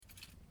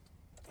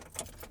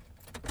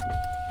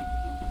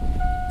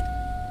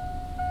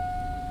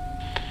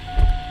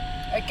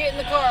Get in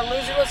the car,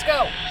 loser. Let's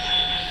go.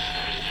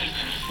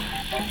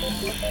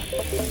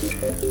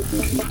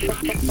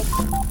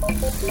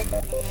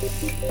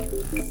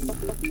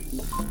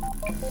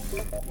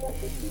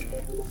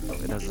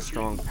 It has a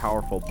strong,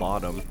 powerful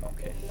bottom.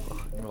 Okay.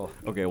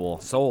 Okay, well,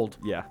 Sold.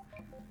 yeah.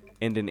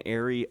 And an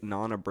airy,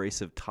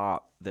 non-abrasive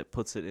top that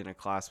puts it in a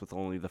class with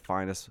only the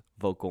finest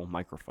vocal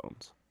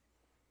microphones.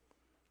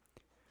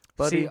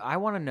 Buddy, See, I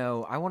want to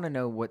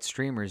know what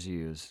streamers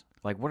use.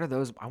 Like, what are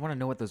those? I want to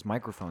know what those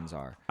microphones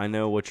are. I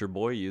know what your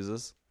boy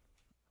uses.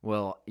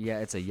 Well, yeah,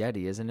 it's a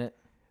Yeti, isn't it?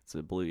 It's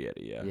a Blue Yeti,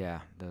 yeah. Yeah.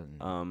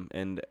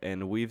 And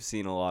I've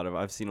seen a lot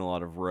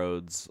of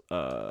Rhodes.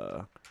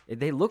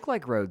 They look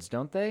like Rhodes,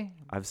 don't they?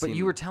 I've But seen.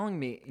 you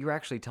were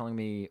actually telling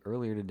me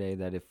earlier today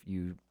that if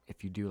you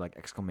do like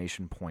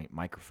exclamation point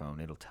microphone,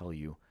 it'll tell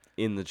you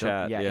in the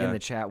chat. yeah, in the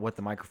chat what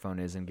the microphone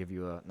is and give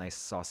you a nice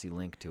saucy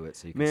link to it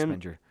so you can Man.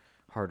 spend your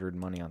hard-earned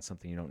money on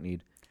something you don't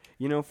need.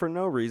 You know, for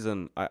no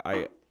reason,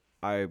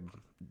 I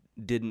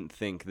didn't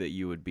think that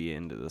you would be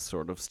into this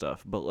sort of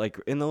stuff. But like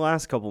in the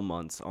last couple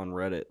months on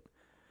Reddit,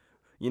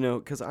 you know,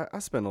 because I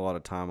spend a lot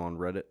of time on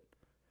Reddit.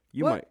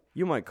 What?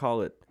 You might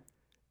call it.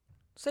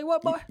 Say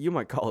what, boy? You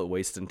might call it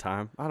wasting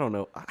time. I don't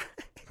know.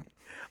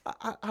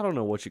 I don't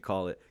know what you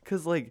call it.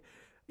 Because, like,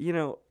 you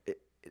know,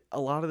 a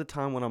lot of the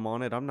time when I'm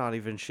on it, I'm not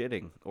even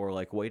shitting or,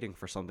 like, waiting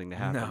for something to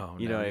happen.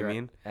 You know what I you're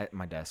mean? At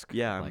my desk.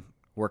 Yeah. Like,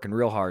 working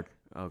real hard.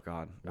 Oh,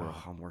 God.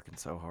 Oh, I'm working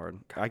so hard.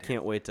 I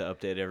can't wait to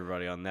update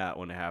everybody on that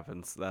when it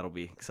happens. That'll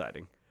be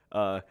exciting.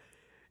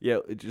 Yeah,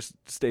 just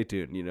stay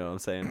tuned. You know what I'm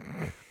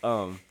saying?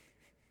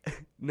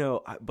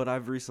 No, but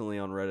I've recently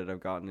on Reddit, I've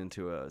gotten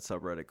into a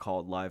subreddit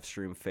called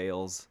Livestream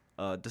Fails.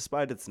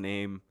 Despite its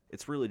name,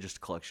 it's really just a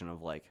collection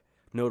of like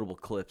notable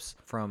clips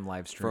From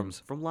live streams.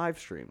 from live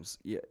streams.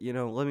 Yeah, you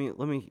know, let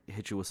me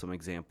hit you with some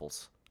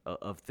examples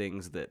of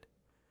things that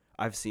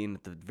I've seen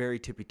at the very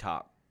tippy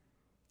top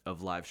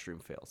of live stream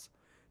fails.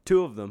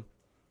 Two of them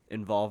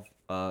involve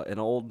an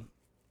old,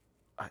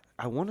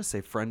 I want to say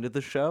friend of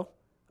the show,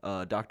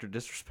 Dr.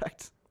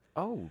 Disrespect.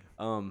 Oh.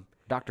 Um,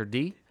 Dr.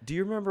 D? do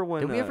you remember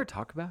when Did we ever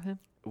talk about him?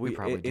 we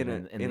probably in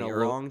did a the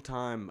long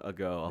time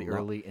ago? the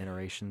early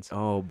iterations.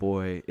 Oh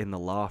boy, in the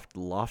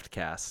loft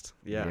cast.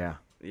 Yeah.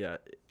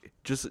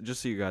 Just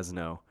so you guys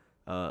know,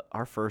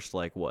 our first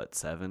like what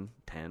 7,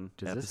 10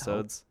 Does this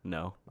episodes.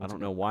 No, I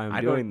don't know why I'm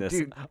I doing don't- this.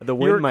 dude, The you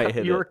wind were might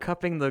hit You were it.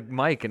 cupping the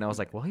mic, and I was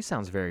like, well, he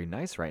sounds very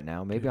nice right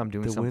now. Maybe I'm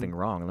doing the something wind-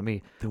 wrong. Let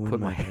me the wind put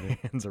my might hit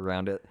hands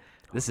around it.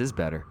 This is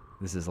better.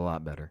 This is a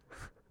lot better.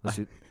 Let's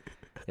do-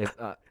 if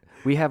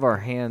we have our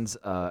hands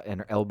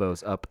and our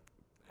elbows up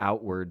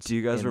outwards. Do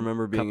you guys and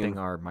remember being cupping in-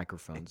 our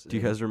microphones? Do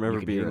you and guys remember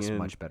you can hear being us in-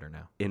 much better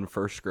now? In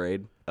first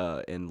grade,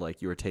 and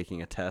like you were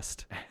taking a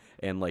test,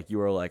 and like you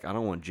were like, I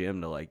don't want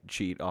Jim to like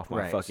cheat off my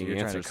Right, so fucking you're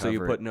trying to answers. So you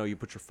cover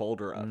put your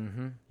folder up.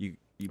 Mm-hmm. You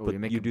Oh, put you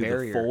make you a do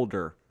barrier. the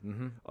folder.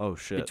 Mm-hmm. Oh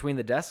shit. Between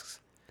the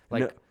desks,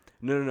 like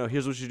No.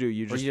 Here's what you do.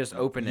 You Or you just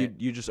open it.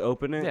 You just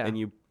open it, Yeah.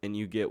 and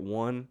you get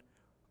one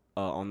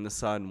on this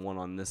side and one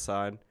on this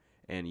side,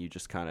 and you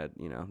just kind of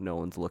no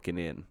one's looking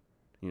in.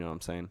 You know what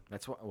I'm saying?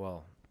 that's what.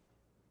 Well,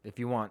 if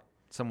you want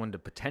someone to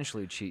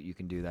potentially cheat, you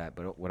can do that.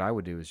 But what I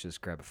would do is just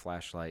grab a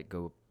flashlight,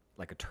 go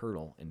like a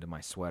turtle into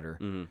my sweater,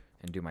 Mm-hmm.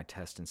 and do my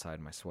test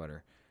inside my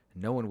sweater.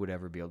 No one would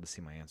ever be able to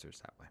see my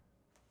answers that way.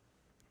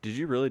 Did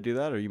you really do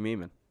that, or are you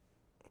memeing?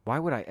 Why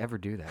would I ever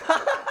do that?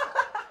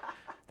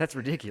 That's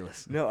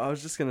ridiculous. No, I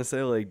was just gonna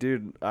say, like,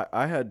 dude,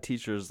 I had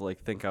teachers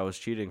like think I was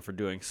cheating for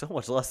doing so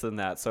much less than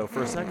that. So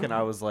for a second,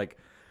 I was like,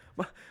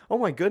 oh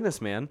my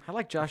goodness, man. I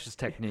like Josh's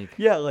technique.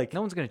 Yeah, like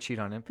No one's gonna cheat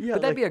on him. Yeah,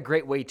 but that'd like- be a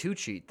great way to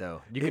cheat,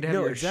 though. You could have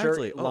no, your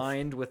exactly. shirt Oh,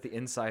 lined with the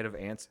inside of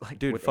like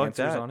dude, with fuck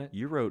answers that. on it.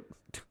 You wrote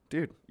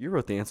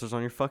the answers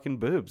on your fucking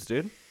boobs,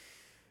 dude.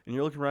 And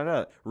you're looking right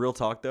at it. Real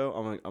talk, though,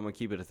 I'm gonna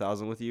keep it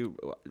 1,000 with you.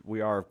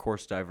 We are, of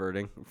course,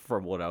 diverting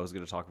from what I was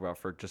gonna talk about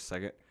for just a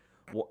second.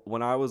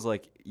 When I was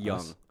like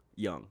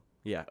young,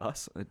 yeah,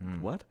 us.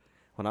 What?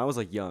 When I was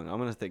like young, I'm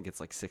gonna think it's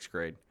like 6th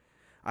grade.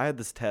 I had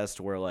this test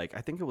where like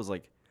I think it was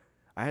like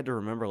I had to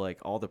remember like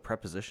all the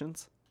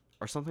prepositions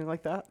or something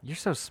like that. You're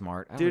so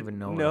smart. I Dude, don't even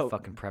know what no. a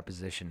fucking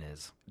preposition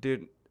is.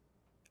 Dude,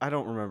 I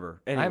don't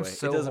remember. Anyway, I'm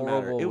so it doesn't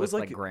horrible matter. It was with,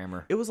 like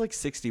grammar. It was like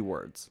 60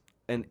 words.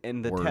 And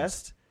the Words.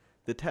 test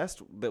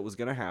that was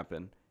gonna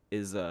happen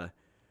is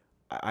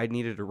I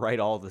needed to write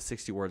all the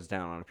 60 words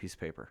down on a piece of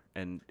paper.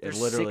 And There's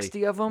literally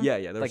 60 of them? Yeah,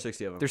 there were Like,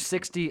 60 of them. There's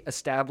 60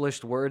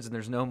 established words, and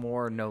there's no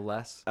more, no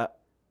less.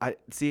 I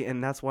see,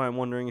 and that's why I'm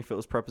wondering if it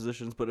was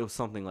prepositions, but it was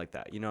something like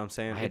that. You know what I'm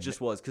saying? It had just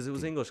was because it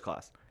was English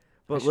class. I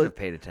But should have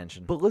paid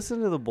attention. But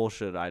listen to the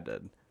bullshit I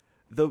did.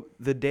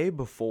 The day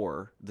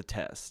before the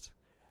test,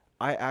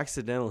 I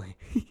accidentally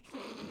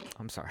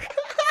I'm sorry.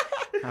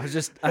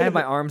 I had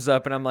my arms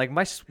up, and I'm like,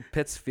 my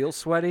pits feel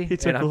sweaty,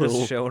 took and a I'm little-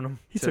 just showing them.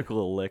 he took a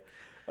little lick.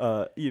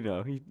 He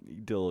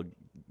did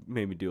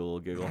made me do a little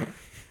giggle.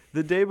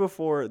 The day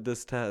before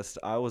this test,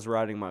 I was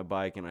riding my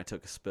bike and I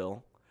took a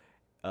spill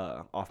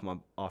off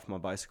my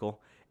bicycle,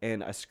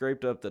 and I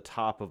scraped up the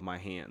top of my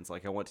hands.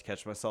 Like I went to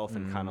catch myself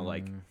and kind of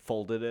like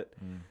folded it.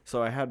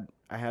 So I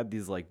had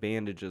these like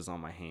bandages on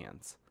my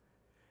hands.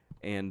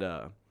 and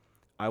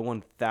I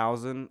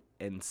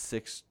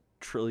 1,006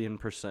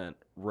 trillion%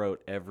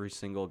 wrote every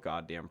single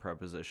goddamn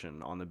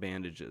preposition on the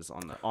bandages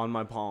on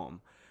my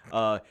palm.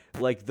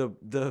 Like the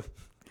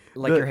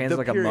Like your hands the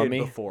like a period mummy.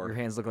 before. Your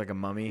hands look like a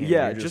mummy. and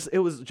Yeah, you're it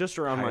was just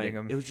around hiding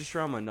 'em. it was just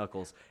around my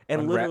knuckles,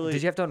 and literally.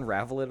 Did you have to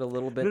unravel it a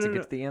little bit No, to no, get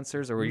no. to the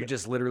answers, or were you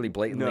just literally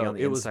blatantly No, on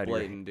the it was inside of your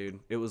blatant, dude.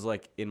 It was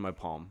like in my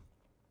palm,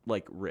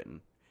 like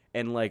written,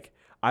 and like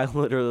I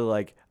literally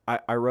like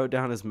I wrote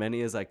down as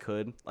many as I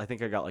could. I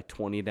think I got like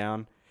 20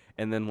 down,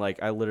 and then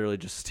like I literally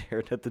just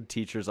stared at the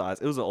teacher's eyes.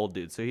 It was an old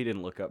dude, so he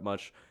didn't look up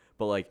much,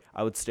 but like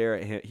I would stare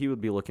at him. He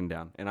would be looking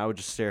down, and I would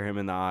just stare him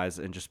in the eyes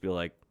and just be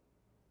like,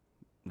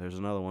 "There's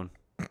another one,"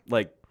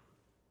 like.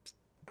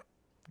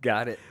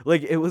 Got it.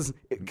 Like it was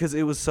because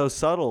it was so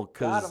subtle. Got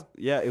Cause 'em.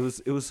 yeah, it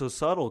was so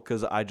subtle.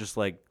 Cause I just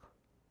like,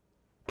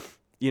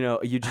 you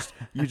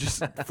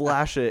just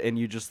flash it and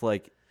you just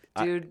like,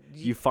 Dude,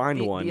 you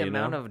find one. The you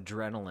amount know? of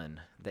adrenaline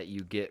that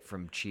you get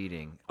from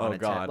cheating. Oh, on a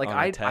God, like on a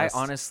I test.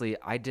 honestly,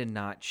 I did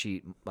not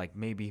cheat. Like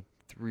maybe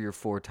 3 or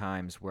 4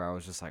 times where I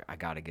was just like, I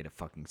gotta get a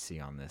fucking C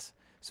on this.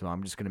 So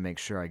I'm just gonna make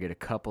sure I get a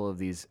couple of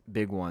these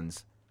big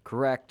ones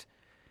correct,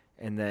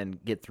 and then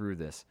get through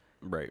this.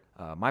 Right.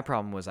 My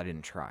problem was I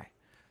didn't try.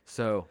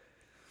 So,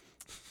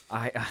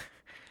 I'm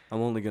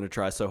only gonna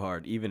try so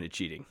hard, even at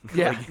cheating.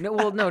 yeah.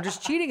 No,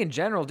 just cheating in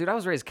general, dude. I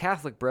was raised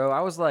Catholic, bro.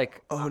 I was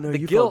like, Oh, no, the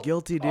you guilt, felt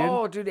guilty, dude?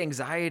 Oh, dude,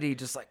 anxiety,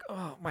 just like,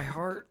 oh, my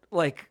heart,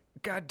 like,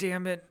 god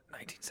damn it,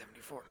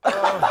 1974.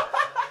 Oh,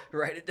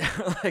 write it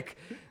down. Like,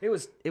 it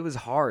was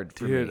hard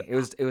for Dude, me.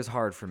 It was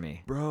hard for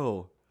me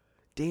Bro,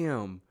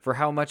 damn. for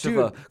how much Dude,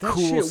 of a that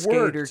cool shit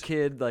skater worked.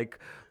 kid, like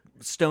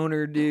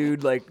stoner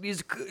dude, like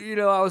he's,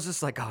 I was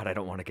just like, God, I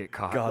don't want to get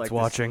caught. God's like this.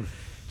 watching.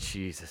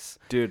 Jesus.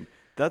 Dude,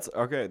 that's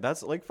okay.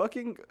 That's like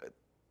fucking.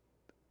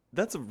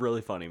 That's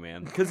really funny,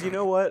 man. Because you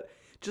know what?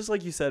 Just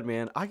like you said,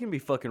 man, I can be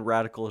fucking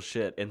radical as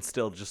shit and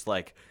still just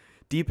like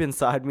deep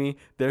inside me,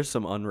 there's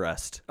some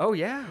unrest. Oh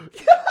yeah.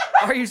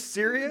 Are you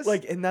serious?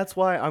 Like, and that's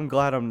why I'm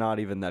glad I'm not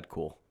even that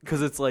cool.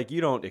 Because it's like, you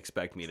don't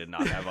expect me to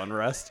not have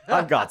unrest.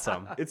 I've got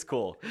some. It's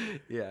cool.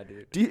 yeah,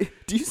 dude.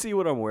 Do you see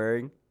what I'm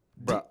wearing?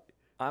 Bro,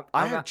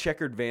 I have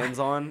checkered Vans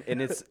on,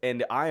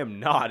 and I am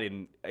not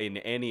in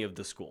any of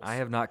the schools. I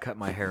have not cut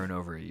my hair in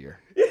over a year.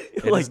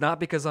 And Like- it's not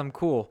because I'm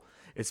cool.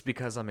 It's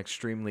because I'm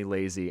extremely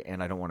lazy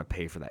and I don't want to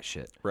pay for that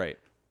shit. Right.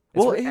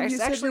 It's you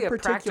said actually you're a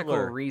practical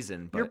particular.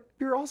 reason. But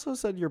You're also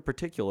said you're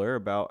particular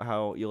about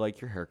how you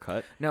like your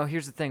haircut. no,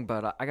 here's the thing.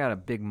 But I got a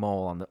big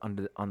mole on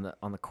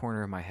the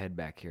corner of my head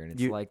back here, and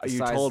it's You- like the you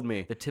size, told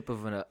me. the tip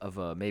of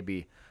a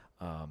maybe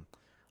a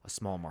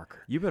small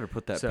marker. You better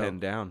put that So- pen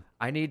down.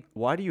 I need.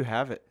 Why do you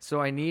have it?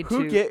 So I need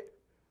Who to. get?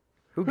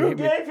 Who Who gave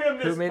me- gave him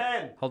who this made-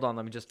 pen? Hold on,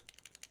 let me just.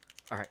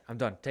 All right, I'm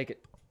done. Take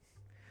it.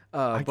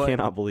 I But-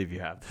 cannot believe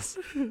you have this.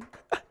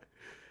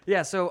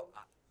 Yeah, so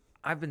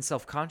I've been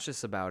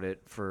self-conscious about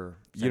it for.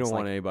 You don't since,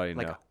 want like- anybody to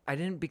like know. I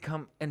didn't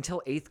become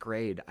until 8th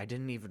grade. I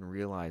didn't even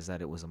realize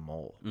that it was a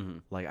mole. Mm-hmm.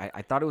 Like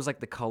I thought it was like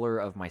the color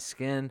of my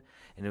skin,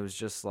 and it was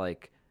just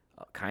like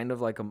kind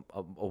of like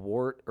a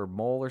wart or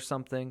mole or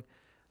something.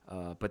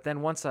 But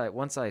then once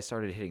I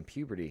started hitting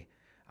puberty,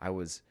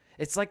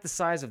 it's like the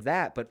size of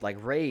that, but like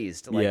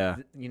raised. Like, Yeah.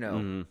 you know.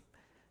 Mm-hmm.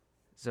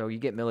 So you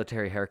get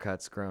military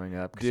haircuts growing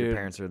up because your Dude.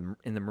 parents are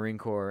in the Marine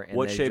Corps. And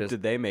What they shape just,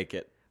 did they make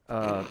it?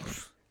 Uh,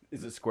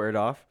 Is it squared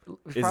off?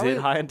 Is Probably- it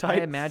high and I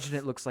tight? imagine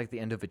it looks like the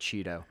end of a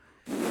Cheeto.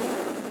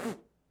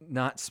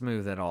 Not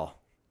smooth at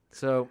all.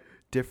 So,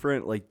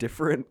 different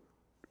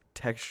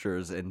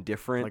textures and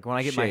different. like when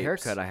I get my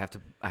shapes. haircut, I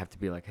have to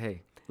be like,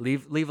 hey,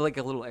 leave like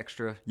a little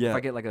extra. Yeah. If I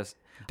get like I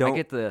Don't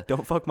get the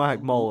don't fuck my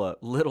mole up.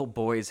 little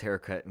boy's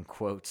haircut in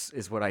quotes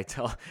is what I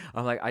tell.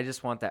 I'm like, I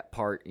just want that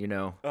part,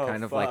 Oh,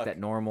 kind of like fuck. that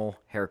normal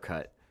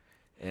haircut.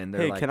 And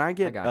they're Hey, like, can I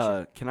get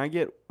got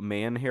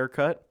man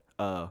haircut?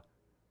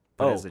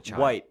 But as a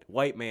child.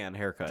 white man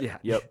haircut. you. Yeah,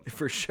 Yep.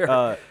 for sure.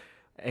 Uh,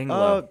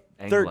 Anglo.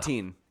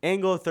 13.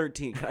 Anglo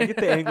 13. Can I get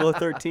the Anglo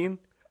 13?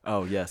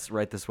 Oh, yes.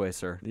 Right this way,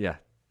 sir. Yeah.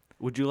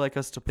 Would you like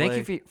us to play?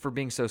 Thank you for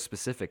being so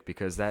specific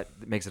because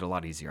that makes it a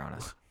lot easier on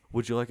us.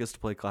 Would you like us to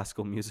play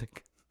classical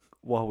music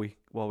while we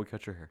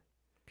cut your hair?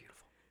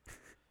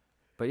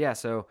 But yeah,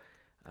 so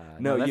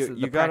No, that's you the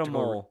you got a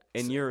practical mole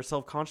and you're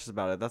self-conscious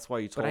about it. That's why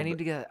you told But I need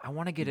to get. I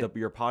want to get it.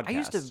 your podcast. I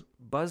used to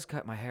buzz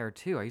cut my hair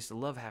too. I used to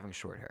love having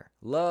short hair.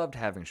 Loved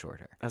having short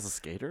hair. as a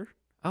skater?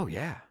 Oh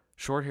yeah.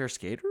 Short hair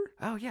skater?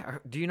 Oh yeah.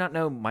 Do you not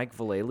know Mike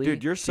Vallely?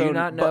 Dude, you're so Do you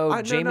not but know I-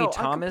 no, Jamie no, I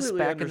Thomas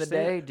completely back in the day?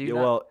 understand. Do you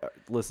Yeah, not? well,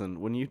 listen,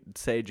 when you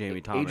say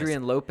Jamie Thomas,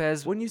 Adrian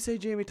Lopez. when you say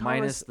Jamie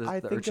minus Thomas, the I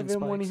think urchin of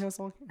him when he spikes. has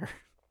long hair.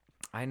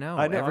 I know.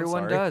 I know, I'm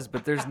Everyone sorry. does,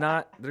 but there's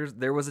not.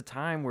 There was a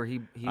time where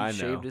he I know.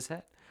 shaved his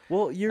head.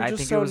 Well, you're I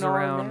just think so it was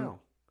gnarly around. now.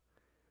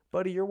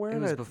 Buddy, you're It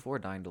wearing was a before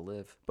Dying to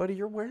Live. buddy,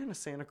 you're wearing a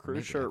Santa Cruz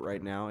Maybe shirt after.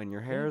 right now, and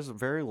your hair is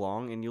very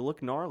long, and you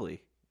look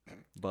gnarly.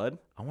 Bud,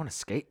 I want to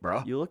skate,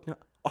 bro. you look.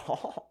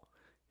 Oh.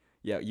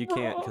 Yeah, you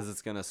can't because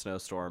it's gonna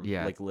snowstorm.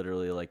 Yeah. like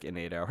literally like in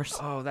 8 hours.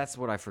 Oh, that's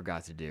what I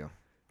forgot to do.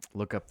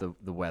 Look up the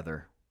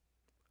weather.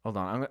 Hold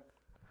on.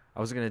 I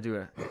was gonna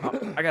do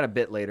I got a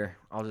bit later.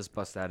 I'll just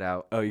bust that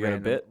out. Oh, you got a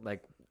bit?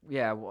 Like,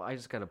 yeah. Well, I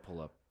just gotta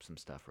pull up some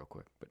stuff real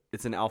quick. But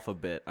It's an alpha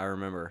bit. I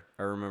remember.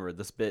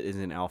 This bit is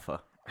in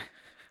alpha.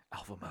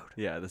 alpha mode.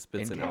 Yeah, this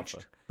bit's in Engaged.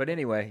 alpha. But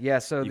anyway, yeah.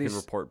 So You these can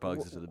report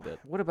bugs to the bit.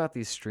 What about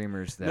these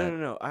streamers that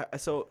No.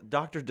 So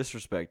Dr.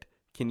 Disrespect,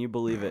 can you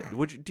believe it?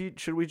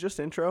 Should we just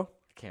intro?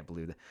 I can't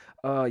believe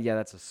that. Yeah,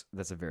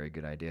 that's a very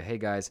good idea. Hey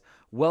guys,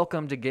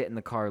 welcome to Get in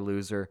the Car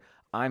Loser.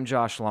 I'm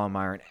Josh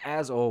Longmire, and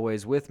as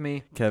always, with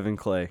me, Kevin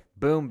Clay.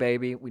 boom,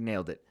 baby, we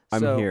nailed it. I'm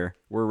So, here.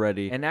 We're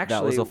ready. and that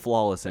was actually, a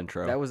flawless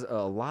intro. That was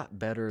a lot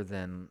better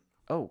than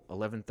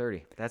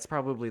 11:30. That's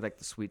probably like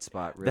the sweet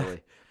spot,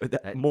 really.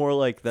 more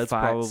like that's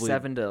probably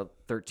 7 to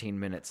 13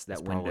 minutes.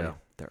 That probably window.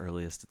 the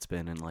earliest it's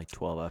been in like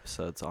 12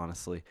 episodes,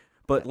 honestly.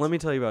 But let me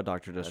tell you about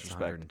Dr. That's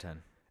Disrespect.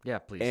 110. Yeah,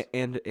 please.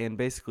 And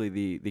basically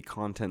the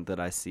content that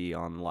I see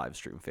on live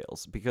stream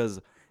fails,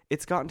 because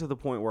it's gotten to the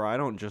point where I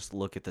don't just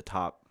look at the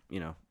top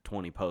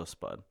 20 posts,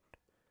 bud.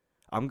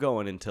 I'm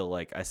going until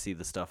like I see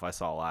the stuff I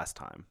saw last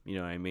time. You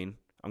know what I mean?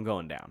 I'm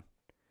going down.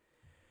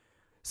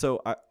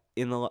 So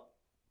in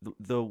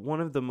the one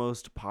of the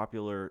most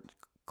popular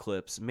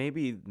clips,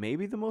 maybe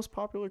the most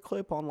popular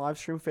clip on live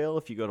stream fail,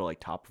 if you go to like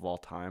top of all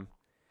time,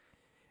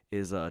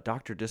 is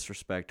Dr.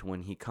 Disrespect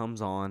when he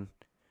comes on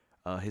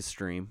his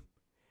stream.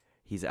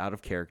 He's out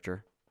of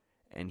character,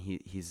 and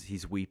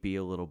he's weepy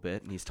a little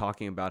bit, and he's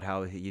talking about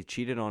how he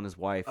cheated on his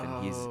wife,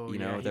 and he's he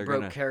they're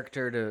broke gonna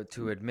character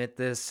to admit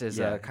this is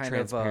a kind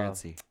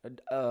transparency.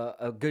 of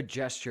a good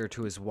gesture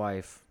to his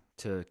wife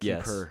to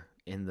keep her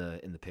in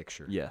the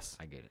picture. Yes,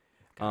 I get it.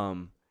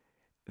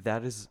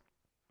 That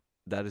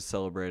is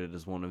celebrated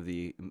as one of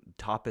the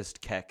toppest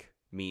Keck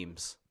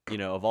memes,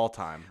 of all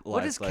time.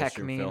 What does live Keck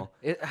stream mean? fail.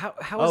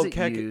 How is it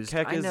Keck, used?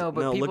 Keck I is, know,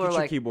 but no, people look are at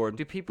your like, keyboard.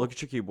 do people Look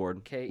at your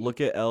keyboard. K-E- Look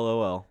at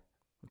LOL.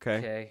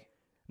 Okay. K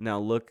Now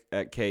look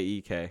at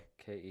KEK.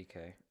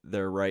 K-E-K?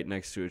 They're right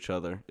next to each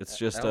other. It's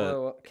just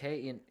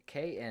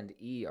K and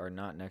E are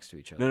not next to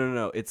each other.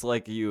 No. It's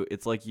like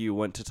you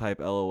went to type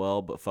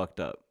LOL but fucked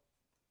up.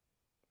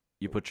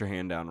 You put your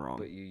hand down wrong.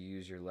 But you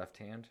use your left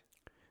hand?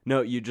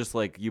 No, you just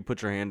you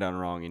put your hand down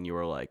wrong and you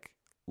were like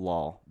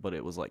lol, but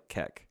it was like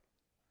Keck.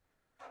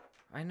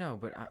 I know,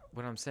 but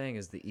what I'm saying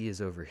is the E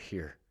is over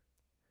here,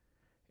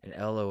 and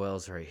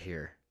LOL's right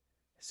here.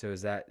 So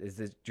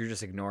you're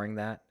just ignoring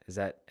that?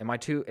 Am I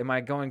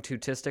going too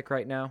autistic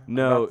right now?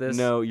 No, about this?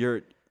 no,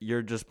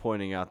 you're just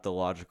pointing out the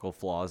logical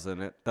flaws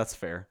in it. That's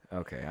fair.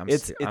 Okay,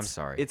 I'm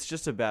sorry. It's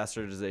just a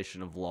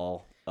bastardization of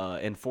lol.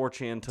 And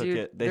 4chan took Dude,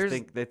 it.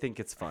 They think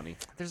it's funny.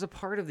 There's a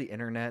part of the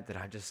internet that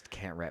I just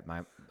can't wrap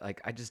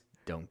I just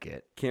don't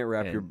get. Can't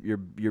wrap your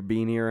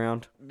beanie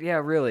around. Yeah,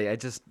 really. I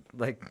just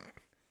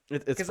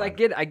It's because fine.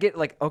 I get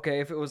like, okay,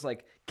 if it was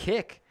like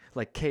kick,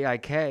 like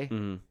KIK,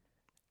 Mhm.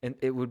 and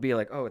it would be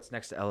like, oh, it's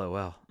next to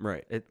LOL.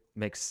 Right. It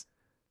makes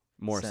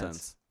More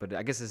sense. But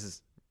I guess this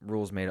is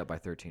rules made up by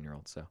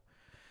 13-year-olds. So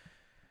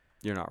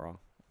You're not wrong.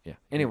 yeah.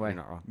 Anyway, You're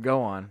not wrong.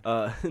 go on.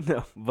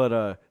 No,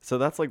 but so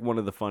that's like one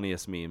of the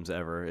funniest memes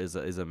ever is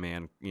a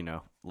man,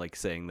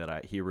 saying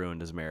that he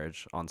ruined his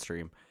marriage on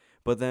stream.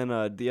 But then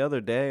the other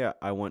day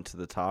I went to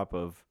the top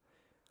of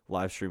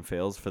live stream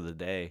fails for the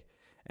day,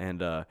 and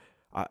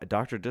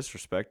Dr.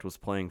 Disrespect was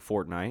playing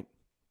Fortnite.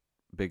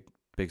 Big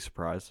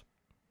surprise.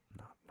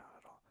 Not at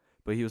all.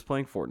 But he was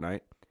playing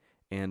Fortnite,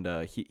 and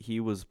he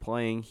was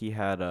playing. He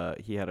had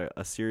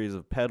a series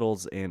of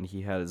pedals, and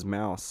he had his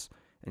mouse,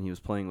 and he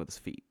was playing with his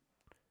feet.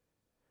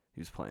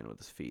 He was playing with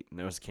his feet, and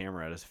there was a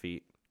camera at his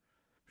feet,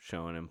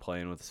 showing him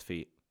playing with his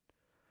feet.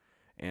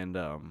 And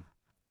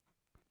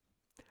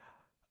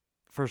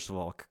first of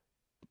all,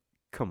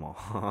 come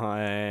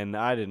on,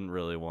 I didn't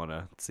really want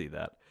to see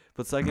that.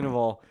 But second of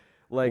all,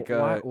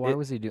 why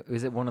was he doing?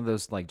 Is it one of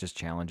those like just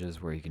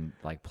challenges where you can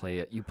like play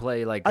it? You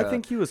play like I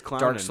think he was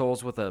clowning. Dark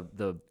Souls with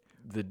the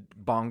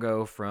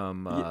bongo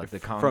from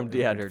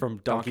from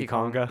Donkey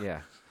Konga.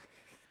 Yeah,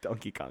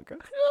 Donkey Konga.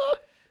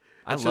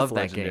 I It's love just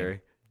that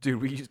legendary.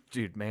 game,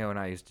 dude. Mayo and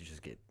I used to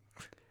just get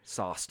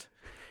sauced,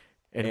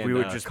 And we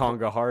would just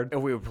Konga hard.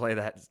 and we would play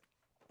that.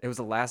 It was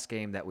the last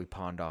game that we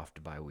pawned off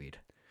to buy weed.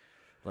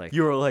 Like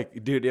You were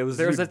like, dude, it was.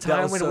 there was a that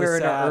time when so we were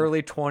in sad. our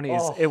early 20s,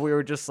 Oh. and we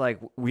were just like,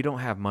 we don't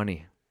have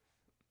money.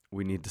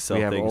 We need to sell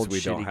We have things old we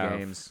shitty don't have.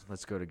 games.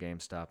 Let's go to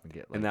GameStop and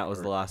get. Like, And that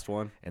was the last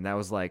one. And that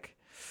was like,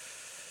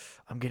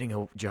 I'm getting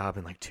a job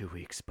in like 2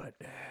 weeks, but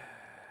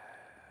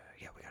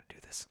yeah, we got to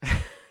do this.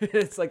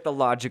 It's like the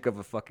logic of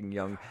a fucking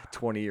young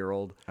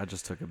 20-year-old. I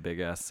just took a big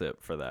ass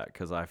sip for that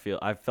because I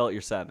felt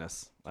your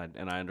sadness,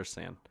 and I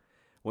understand.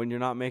 When you're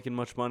not making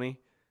much money,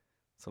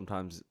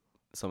 sometimes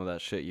some of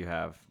that shit you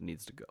have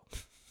needs to go.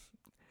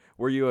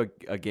 Were you a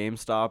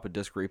GameStop, a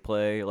disc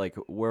replay? Like,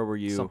 where were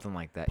you? Something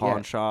like that. Pawn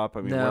Yeah. shop?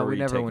 I mean, No, where were we you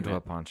never taking went to it?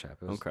 a pawn shop.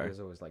 It was, Okay. It was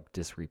always like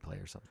disc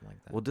replay or something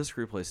like that. Well, disc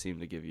replay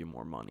seemed to give you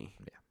more money.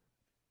 Yeah.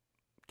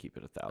 Keep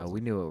it 1,000. We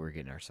knew what we were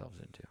getting ourselves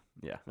into.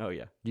 Yeah. Oh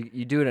yeah.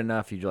 You do it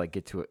enough, you like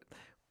get to it.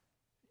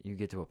 You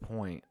get to a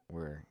point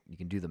where you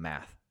can do the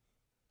math.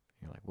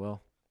 You're like,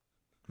 well,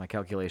 my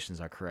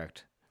calculations are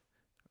correct.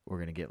 We're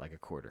gonna get like a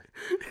quarter.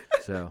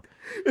 So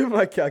If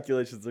my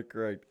calculations are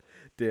correct.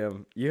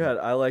 Damn, you had.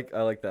 I like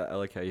that. I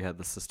like how you had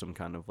the system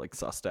kind of like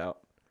sussed out.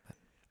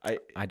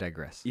 I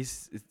digress.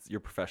 You're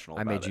professional.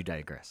 I about made it. you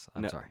digress.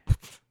 I'm No. sorry.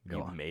 Go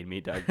You on. made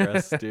me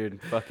digress,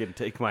 dude. Fucking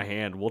take my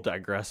hand. We'll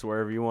digress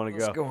wherever you want to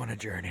Let's go. go on a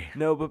journey.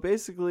 No, but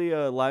basically,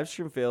 live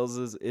stream fails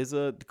is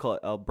a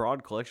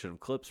broad collection of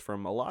clips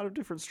from a lot of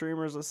different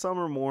streamers. Some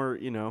are more,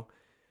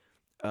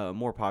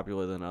 more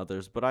popular than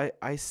others. But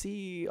I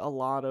see a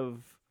lot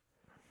of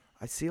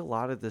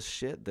this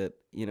shit that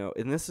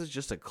and this is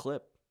just a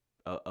clip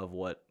of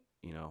what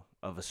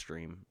of a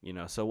stream.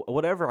 So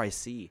whatever I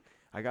see,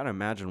 I gotta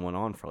imagine went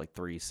on for like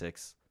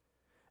 3-6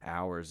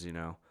 hours.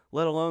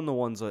 Let alone the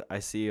ones that I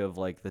see of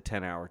like the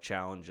 10-hour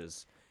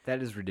challenges.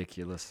 That is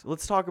ridiculous.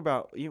 Let's talk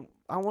about you.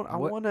 I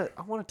want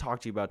to talk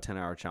to you about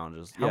 10-hour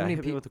challenges. How many hit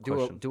me people with a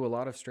question. do a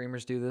lot of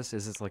streamers do this?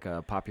 Is this like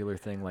a popular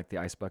thing, like the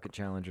ice bucket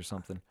challenge or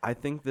something? I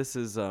think this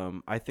is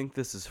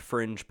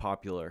fringe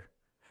popular.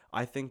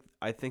 I think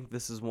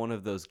this is one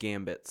of those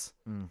gambits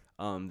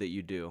that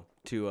you do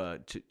to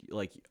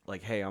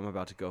like hey, I'm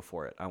about to go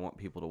for it. I want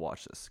people to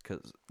watch this cuz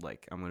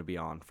like I'm going to be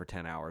on for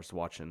 10 hours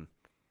watching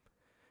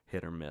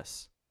hit or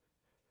miss.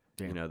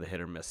 Damn. The hit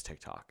or miss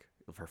TikTok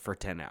for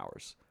 10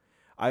 hours.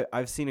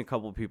 I've seen a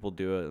couple of people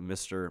do it.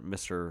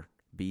 Mr.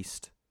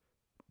 Beast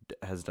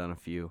has done a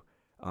few.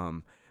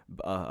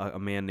 A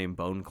man named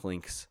Bone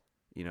Clinks,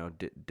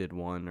 did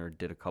one or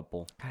did a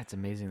couple. God, it's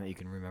amazing that you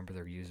can remember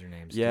their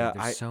usernames. Yeah,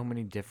 dude. There's so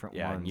many different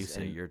Yeah, ones. and you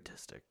say you're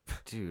autistic.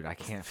 Dude, I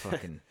can't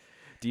fucking.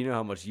 Do you know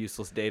how much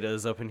useless data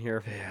is up in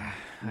here? Yeah,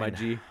 My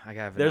G. I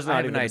have There's not I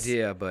have even an a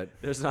idea, but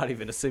There's not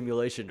even a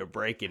simulation to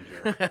break in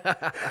here.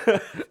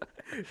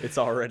 It's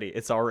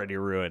already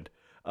ruined.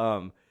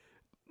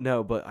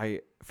 No, but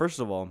first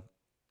of all,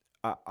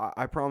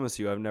 I promise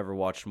you, I've never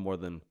watched more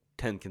than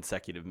 10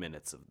 consecutive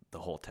minutes of the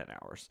whole 10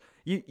 hours.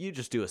 You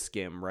just do a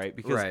skim, right?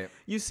 Because Right.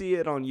 you see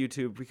it on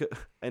YouTube.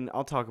 And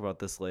I'll talk about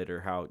this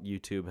later, how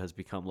YouTube has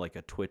become like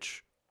a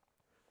Twitch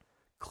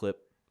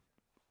clip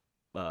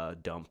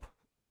dump.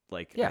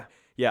 Like, Yeah.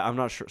 yeah, I'm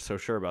not so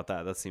sure about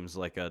that. That seems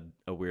like a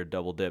weird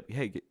double dip.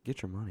 Hey,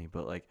 get your money,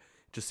 but like,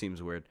 it just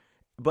seems weird.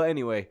 But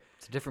anyway,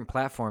 it's a different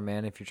platform,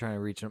 man. If you're trying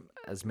to reach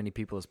as many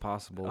people as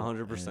possible,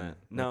 100%. and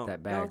No, make that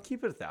no, bag.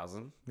 keep it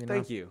 1,000. You know?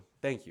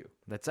 Thank you.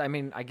 That's. I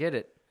mean, I get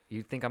it.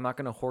 You think I'm not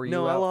going to whore you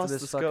No, I out lost for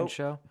this the fucking scope.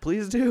 show?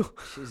 Please do.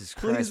 Jesus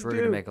Please Christ, we're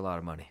going do. to make a lot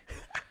of money.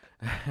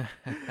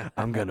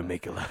 I'm gonna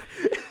make a lot.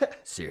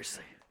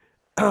 Seriously,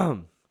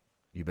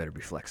 you better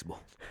be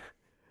flexible.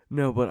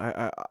 No, but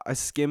I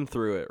skimmed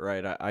through it,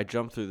 right? I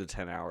jumped through the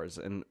 10 hours,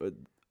 and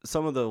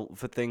some of the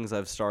things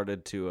I've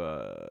started to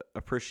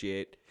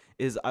appreciate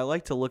is I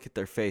like to look at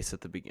their face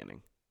at the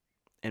beginning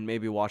and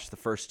maybe watch the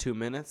first 2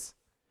 minutes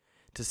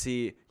to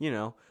see,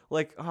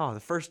 like, the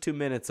first 2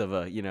 minutes of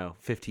a,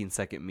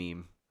 15-second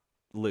meme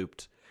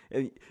looped.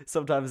 And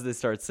sometimes they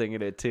start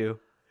singing it too.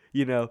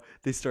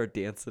 They start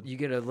dancing. You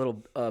get a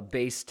little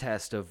base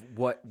test of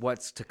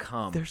what's to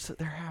come.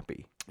 They're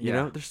happy.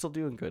 Yeah. They're still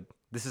doing good.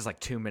 This is like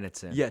 2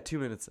 minutes in. Yeah, 2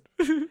 minutes.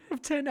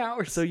 of 10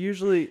 hours. So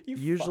usually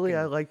fucking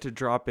I like to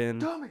drop in.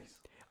 dummies.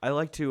 I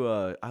like to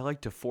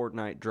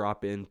Fortnite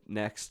drop in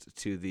next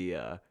to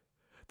the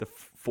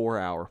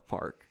 4-hour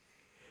mark,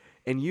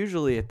 and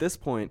usually at this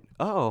point,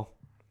 the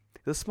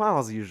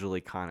smiles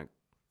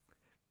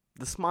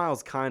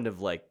kind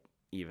of like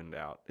evened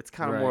out. It's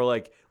kind of Right. more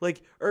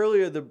like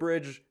earlier the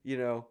bridge,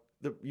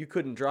 you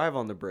couldn't drive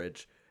on the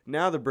bridge.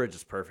 Now the bridge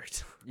is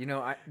perfect.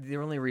 The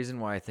only reason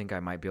why I think I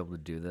might be able to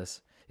do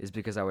this is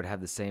because I would have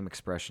the same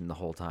expression the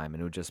whole time, and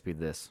it would just be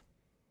this.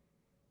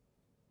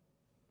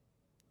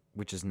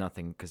 Which is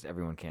nothing because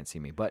everyone can't see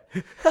me, but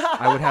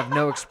I would have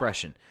no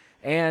expression.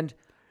 And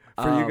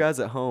For you guys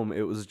at home,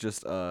 it was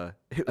just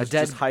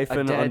just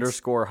hyphen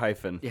underscore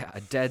hyphen. yeah,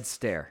 a dead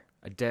stare,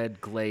 a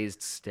dead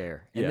glazed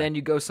stare, and Yeah. then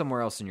you go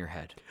somewhere else in your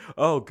head.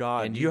 Oh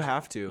God, And you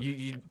have to.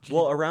 You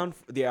Well, around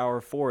the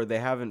hour 4, they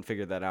haven't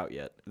figured that out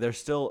yet.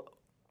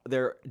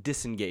 They're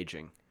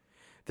disengaging.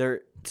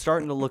 They're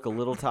starting to look a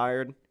little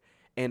tired,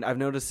 and I've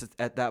noticed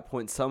at that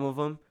point some of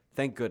them,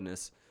 thank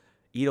goodness,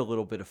 eat a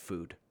little bit of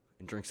food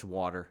and drink some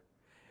water.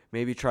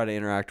 Maybe try to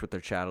interact with their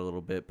chat a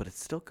little bit, but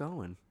it's still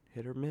going,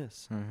 hit or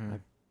miss.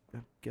 I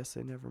guess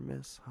they never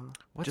miss, huh?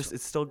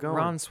 It's still going.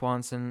 Ron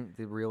Swanson,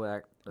 the real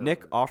act.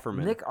 Nick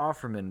Offerman. Nick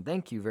Offerman,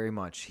 thank you very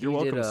much. He You're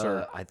welcome, did,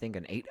 sir. I think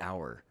an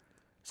 8-hour,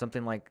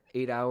 something like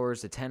 8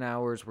 hours to 10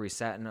 hours, where he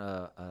sat in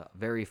a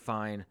very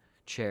fine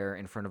chair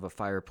in front of a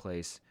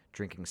fireplace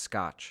drinking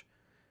scotch.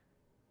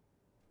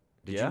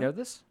 Did Yeah? you know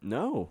this?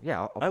 No.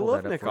 Yeah, I'll I pull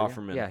love that up Nick for you.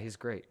 Offerman. Yeah, he's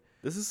great.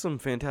 This is some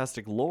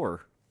fantastic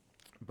lore.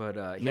 But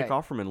Nick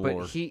Offerman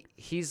lore. But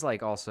he's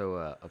like also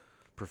a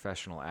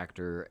professional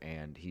actor,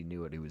 and he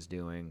knew what he was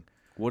doing.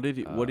 What did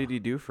he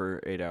do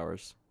for 8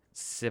 hours?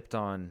 Sipped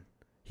on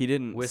He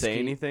didn't whiskey. say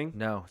anything?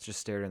 No, just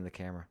stared in the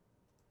camera.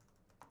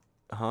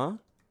 Huh?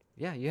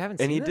 Yeah, you haven't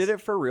And seen he this? did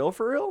it for real,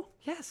 for real?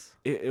 Yes.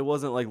 It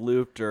wasn't like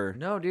looped or...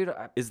 No, dude.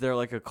 Is there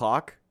like a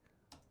clock?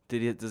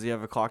 Does he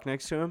have a clock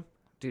next to him?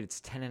 Dude, it's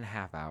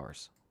 10.5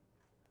 hours.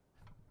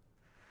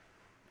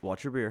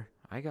 Watch your beer.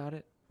 I got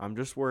it. I'm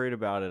just worried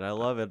about it. I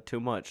love it too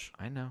much.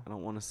 I know. I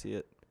don't want to see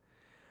it.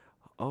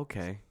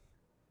 Okay.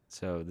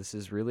 So this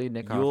is really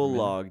Nick Yule Offerman.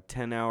 log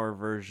 10-hour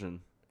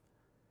version.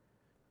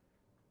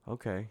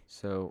 Okay.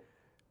 So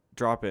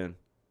Drop in.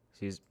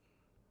 this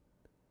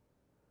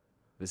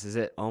is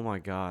it. Oh my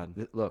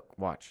god. Look,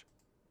 watch.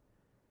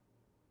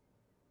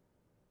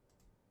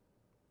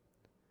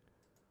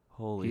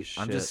 Holy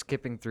shit. I'm just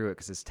skipping through it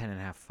because it's 10 and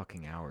a half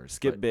fucking hours.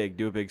 skip but big.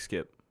 Do a big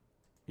skip.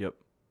 Yep.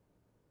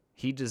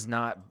 He does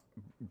not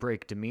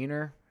break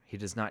demeanor. He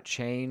does not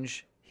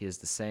change. He is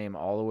the same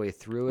all the way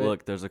through it.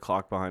 Look, there's a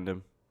clock behind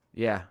him.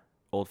 Yeah.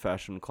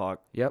 Old-fashioned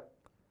clock. Yep.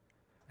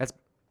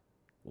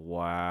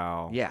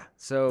 Wow. Yeah.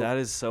 So That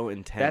is so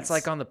intense. that's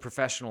like on the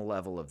professional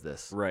level of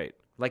this. Right.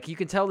 Like you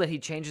can tell that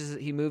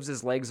he moves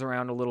his legs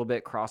around a little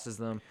bit, crosses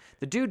them.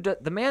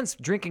 The man's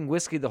drinking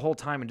whiskey the whole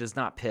time and does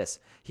not piss.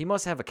 He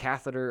must have a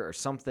catheter or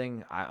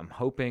something. I'm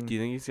hoping. Do you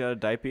think he's got a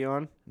diaper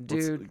on?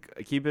 Dude.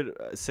 Keep it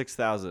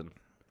 6,000.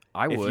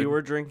 I would. If you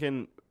were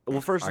drinking,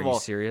 well, first Are of you all,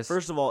 serious?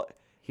 First of all,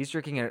 He's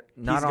drinking it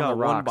not He's on got the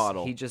one rocks.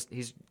 bottle.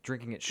 He's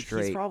drinking it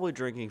straight. he's probably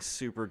drinking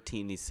super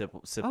teeny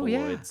sipoloids. Oh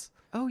yeah.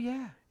 Oh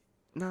yeah.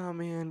 Nah,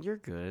 man, you're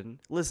good.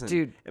 Listen,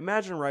 Dude.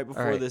 imagine right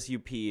before right. this you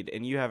peed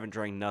and you haven't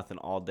drank nothing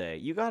all day.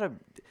 You gotta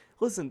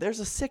listen. There's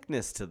a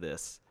sickness to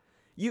this.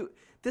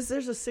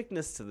 There's a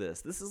sickness to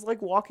this. This is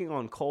like walking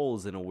on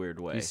coals in a weird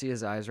way. You see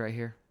his eyes right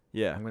here?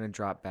 Yeah. I'm gonna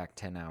drop back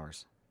 10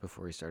 hours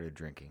before he started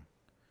drinking.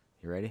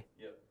 You ready?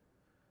 Yep.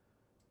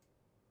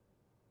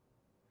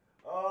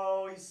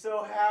 Oh, he's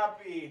so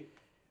happy.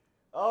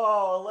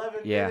 Oh,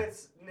 11 Yeah.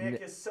 minutes.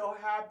 Nick is so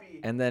happy.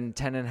 And then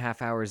 10 and a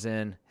half hours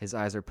in, his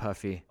eyes are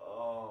puffy.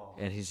 Oh.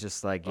 And he's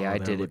just like, yeah, Oh, I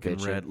they're did it, looking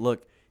bitch. red.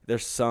 Look, they're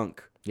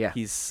sunk. Yeah.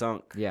 He's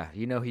sunk. Yeah,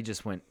 you know he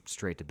just went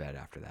straight to bed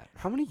after that.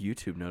 How many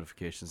YouTube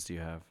notifications do you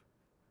have?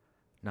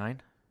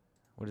 9?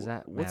 What does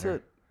that What's matter?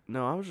 it?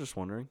 No, I was just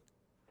wondering.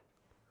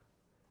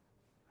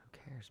 Who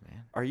cares,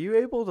 man? Are you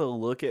able to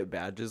look at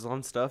badges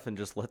on stuff and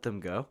just let them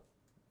go?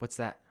 What's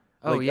that?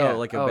 Like- Oh, yeah.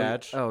 like a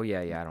badge? Oh,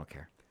 yeah, I don't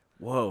care.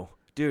 Whoa.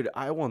 Dude,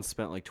 I once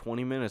spent like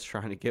 20 minutes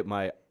trying to get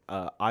my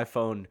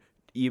iPhone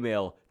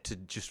email to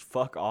just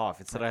fuck off.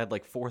 It said I had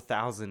like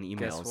 4,000 emails.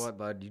 Guess what,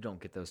 bud? You don't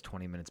get those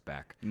 20 minutes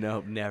back.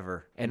 No,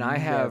 never. And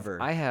Never.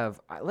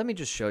 let me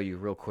just show you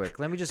real quick.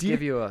 Let me just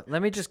give you a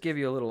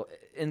little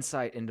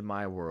insight into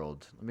my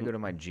world. Let me go to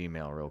my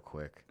Gmail real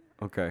quick.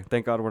 Okay.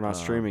 Thank God we're not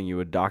streaming. You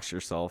would dox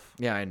yourself.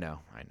 Yeah, I know.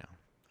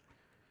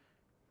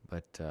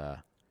 But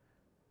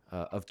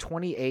of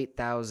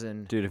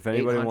 28,827. Dude, if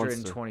anybody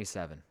wants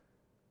to.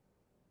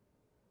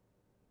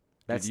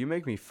 That's Dude, you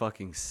make me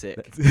fucking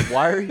sick.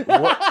 Why are you?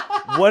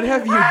 What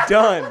have you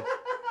done?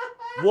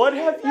 What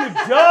have you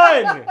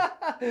done?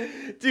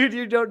 Dude,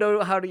 you don't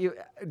know how do you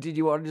did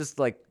you want to just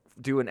like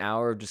do an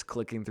hour of just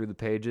clicking through the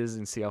pages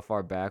and see how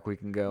far back we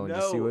can go and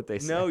just see what they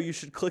say? No, you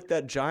should click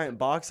that giant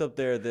box up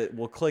there that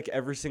will click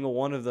every single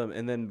one of them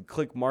and then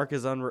click mark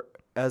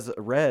as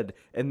read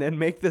and then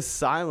make this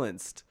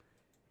silenced.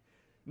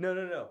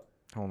 No.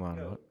 Hold on.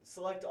 No. What?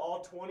 Select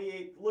all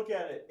 28. Look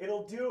at it.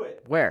 It'll do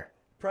it. Where?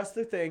 Press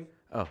the thing.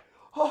 Oh.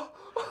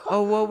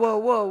 Oh,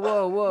 whoa.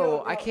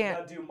 No, I can't.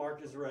 Now do mark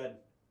as read.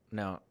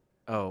 No.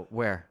 Oh,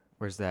 where?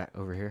 Where's that?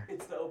 Over here?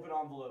 It's the open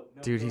envelope.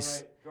 No, Dude, go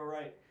he's- right. Go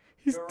right.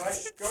 Go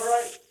right. Go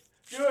right.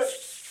 Do it.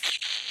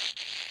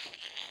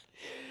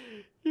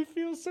 You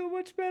feel so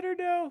much better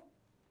now.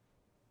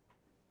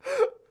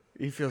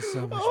 You feel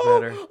so much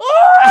better.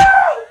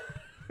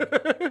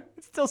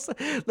 Still,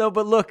 no,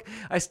 but look,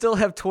 I still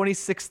have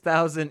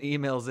 26,000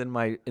 emails in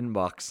my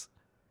inbox.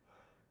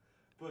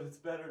 But it's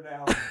better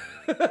now.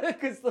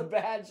 Because the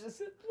badge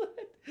isn't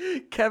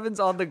lit. Kevin's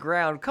on the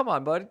ground. Come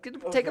on, bud.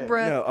 Take a Okay.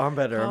 breath. No, I'm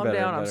better. Calm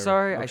down. I'm better.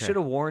 sorry. I Okay. should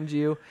have warned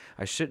you.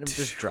 I shouldn't have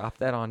just dropped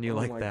that on you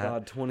like oh my that.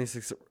 God,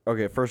 26.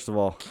 Okay, first of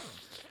all,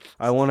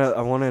 I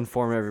wanna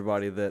inform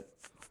everybody that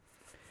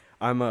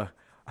I'm a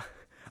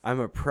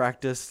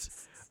practiced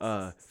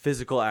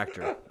physical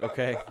actor.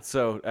 Okay,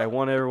 so I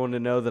want everyone to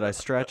know that I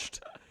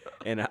stretched,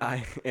 and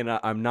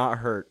I'm not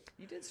hurt.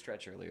 You did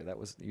stretch earlier.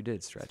 You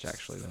did stretch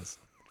actually. That's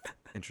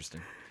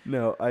interesting.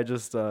 No, I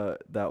just that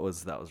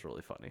was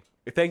really funny.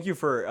 Thank you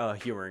for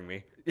humoring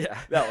me. Yeah.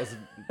 That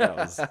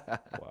was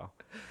wow.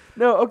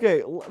 No,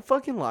 okay,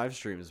 fucking live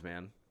streams,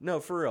 man. No,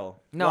 for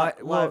real. No,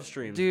 live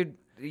streams, dude.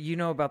 You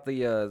know about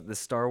the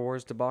Star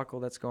Wars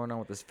debacle that's going on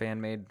with this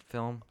fan-made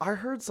film? I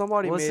heard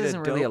somebody Well, made this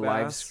isn't really a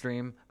live dope-ass-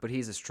 stream, but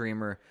he's a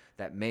streamer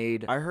that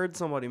made. I heard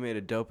somebody made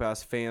a dope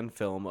ass fan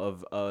film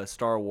of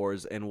Star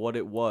Wars and what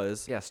it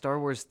was. Yeah, Star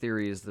Wars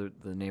Theory is the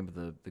name of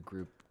the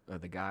group,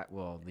 the guy.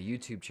 Well, the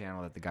YouTube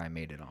channel that the guy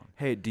made it on.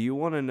 Hey, do you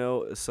want to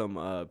know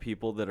some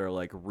people that are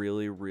like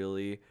really,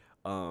 really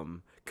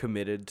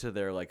committed to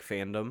their like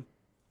fandom?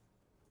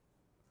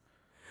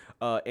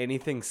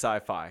 Anything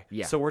sci-fi.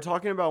 Yeah. So we're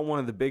talking about one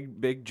of the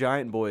big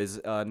giant boys,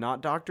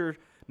 not Doctor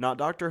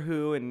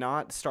Who and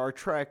not Star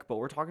Trek, but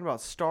we're talking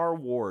about Star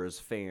Wars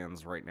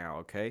fans right now.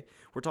 Okay,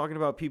 we're talking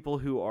about people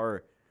who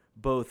are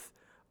both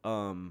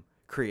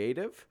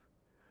creative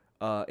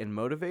and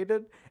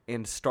motivated,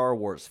 and Star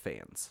Wars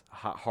fans,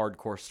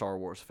 hardcore Star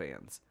Wars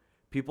fans.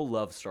 People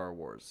love Star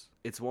Wars.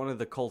 It's one of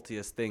the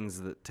cultiest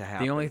things to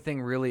happen. The only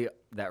thing really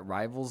that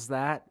rivals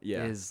that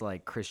is Yeah.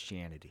 like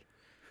Christianity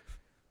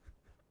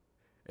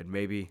and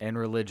maybe and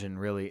religion.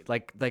 Really,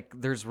 like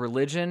there's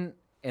religion,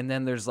 and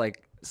then there's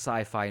like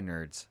sci-fi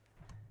nerds,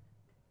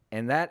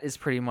 and that is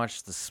pretty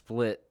much the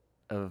split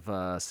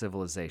of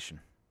civilization.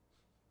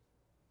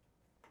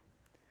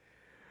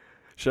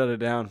 shut it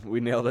down. We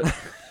nailed it.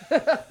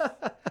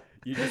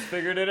 You just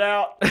figured it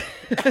out.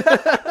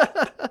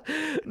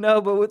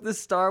 No, but with the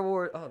Star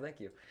Wars, oh, thank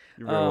you.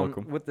 You're very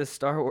welcome. With the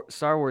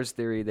Star Wars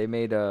theory, they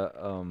made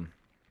a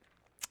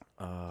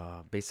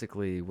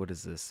basically, what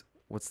is this?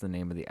 What's the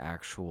name of the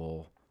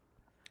actual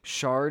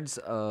shards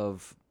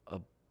of a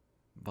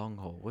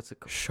bunghole? What's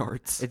it called?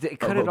 Shards. It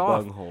cut of it a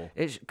off. bunghole.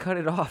 It cut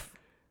it off.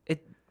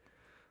 It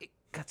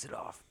cuts it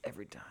off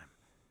every time.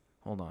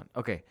 Hold on.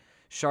 Okay,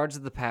 Shards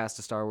of the Past,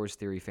 a Star Wars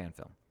theory fan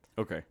film.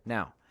 Okay.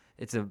 Now,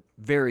 it's a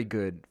very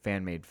good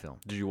fan-made film.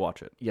 Did you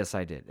watch it? Yes,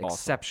 I did. Awesome.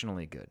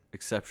 Exceptionally good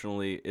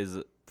Exceptionally is.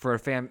 for a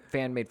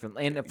fan-made film.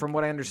 And from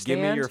what I understand,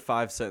 Give me your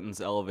 5-sentence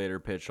elevator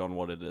pitch on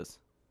what it is.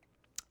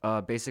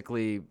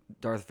 basically,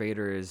 Darth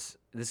Vader is.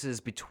 This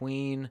is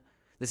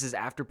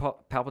after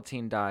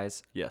Palpatine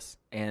dies Yes.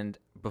 and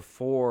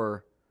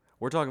before.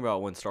 We're talking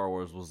about when Star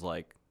Wars was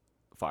like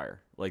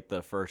fire, like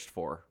the first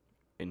 4,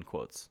 in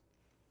quotes.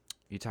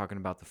 You talking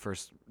about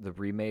the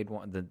remade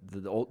one,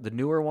 the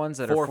newer ones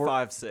that 4, are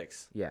 5,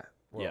 6. Yeah.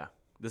 Well, Yeah.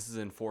 This is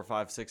in 4,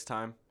 5, 6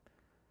 time.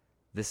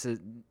 This is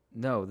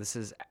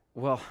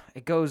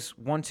it goes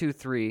 1, 2,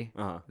 3.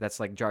 Uh huh. That's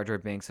like Jar Jar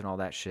Binks and all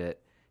that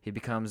shit. He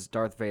becomes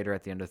Darth Vader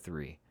at the end of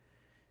 3.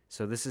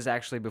 So this is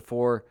actually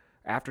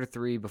after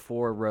 3,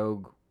 before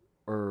Rogue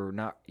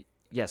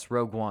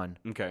One,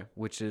 Okay.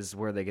 which is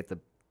where they get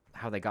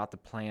how they got the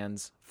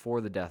plans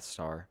for the Death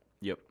Star.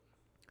 Yep.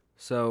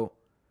 So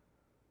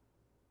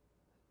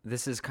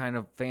this is kind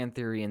of fan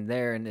theory in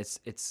there, and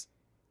it's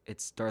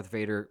Darth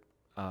Vader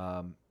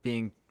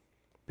being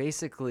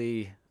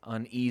basically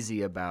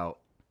uneasy about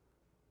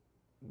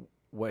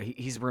what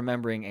he's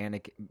remembering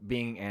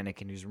being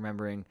Anakin. He's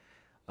remembering,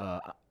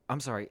 I'm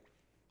sorry,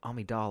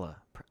 Amidala,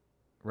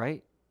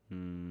 right?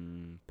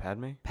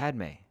 Padme?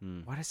 Padme.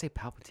 Why did I say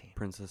Palpatine?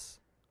 Princess.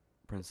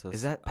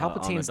 Is that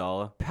Palpatine's?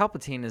 Amidala.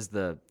 Palpatine is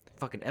the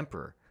fucking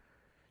emperor.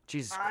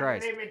 Jesus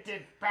Christ.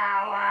 Unlimited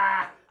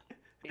power.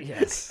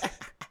 Yes.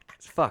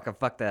 Fuck, I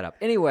fucked that up.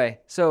 Anyway,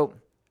 so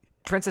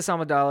Princess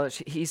Amidala,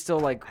 he's still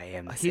like, I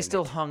am the he's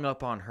still hung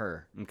up on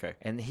her, Okay.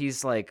 and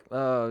he's like,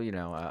 oh,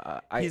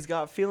 He's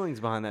got feelings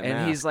behind that and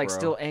mask, he's like bro.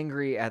 still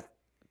angry at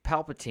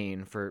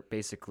Palpatine for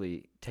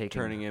basically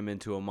turning him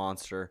into a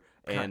monster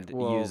and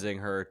well, using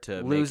her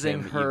to losing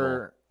make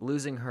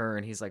him her,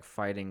 and he's like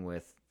fighting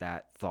with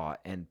that thought,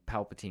 and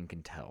Palpatine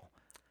can tell.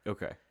 evil.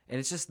 Okay. And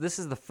it's just, this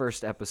is the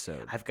first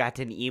episode. I've got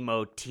an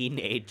emo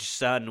teenage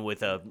son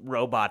with a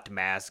robot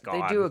mask on.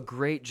 They do a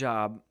great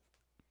job.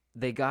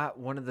 They got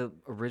one of the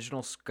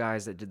original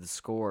guys that did the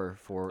score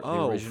for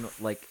the original,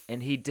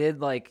 and he did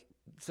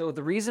so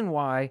the reason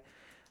why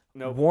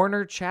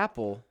Warner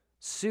Chappell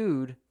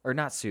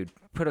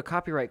put a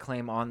copyright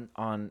claim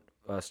on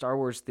Star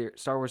Wars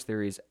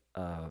Theory's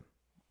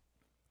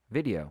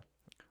movie.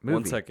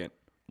 1 second.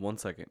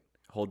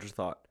 Hold your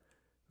thought.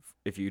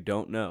 If you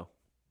don't know,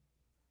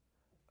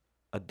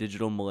 a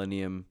Digital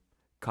Millennium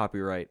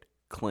copyright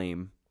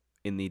claim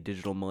in the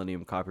Digital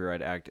Millennium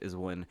Copyright Act is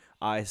when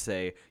I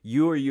say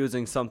you are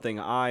using something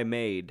I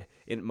made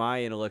in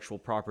my intellectual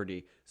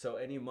property, so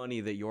any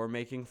money that you're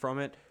making from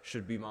it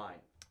should be mine.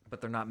 But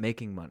they're not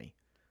making money.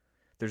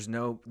 There's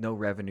no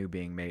revenue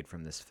being made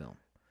from this film.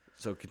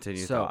 So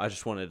continue. So- I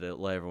just wanted to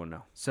let everyone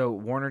know. So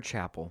Warner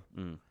Chappell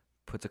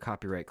puts a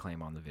copyright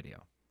claim on the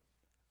video.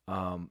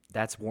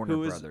 That's Warner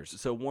Brothers.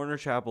 So Warner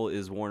Chappell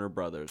is Warner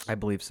Brothers. I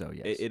believe so.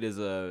 Yes. It is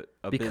a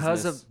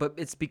because business.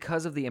 it's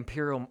because of the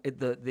Imperial.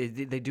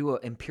 They do a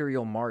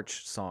Imperial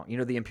March song. You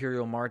know the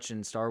Imperial March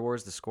in Star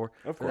Wars, the score.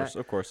 Of for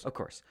that? course.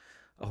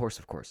 A horse,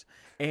 of course.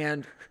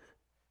 And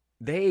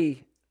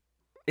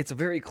it's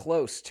very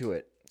close to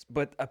it.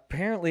 But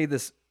apparently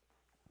the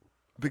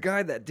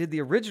guy that did the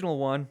original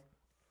one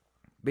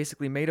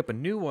basically made up a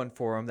new one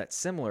for him that's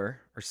similar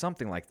or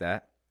something like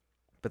that.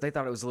 But they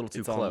thought it was a little too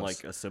It's close. on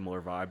like a similar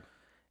vibe.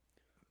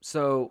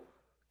 So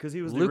Because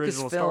he was the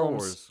original Star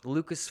Wars.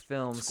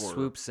 Lucasfilm scorer.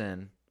 swoops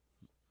in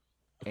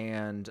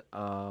and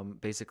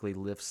basically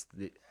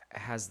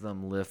has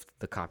them lift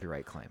the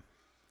copyright claim.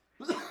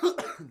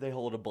 They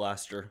hold a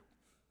blaster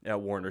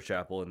at Warner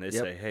Chappell and they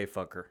say, "Hey,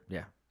 fucker,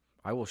 Yeah,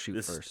 I will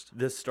shoot first.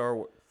 This Star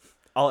Wars."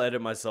 I'll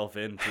edit myself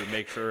in to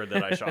make sure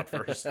that I shot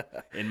first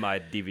in my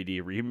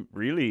DVD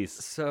release.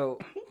 So,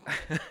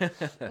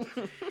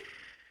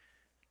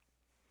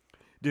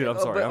 Dude, I'm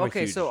sorry. I'm a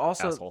huge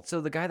asshole. so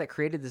the guy that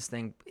created this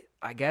thing,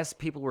 I guess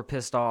people were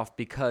pissed off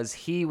because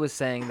he was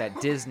saying that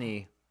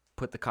Disney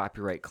put the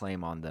copyright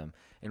claim on them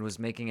and was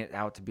making it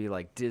out to be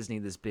like Disney,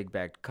 this big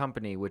bad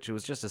company, which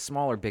was just a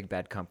smaller big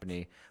bad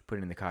company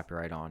putting the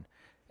copyright on.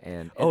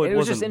 And it was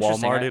wasn't just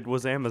interesting. Walmart. It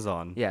was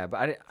Amazon. Yeah,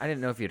 but I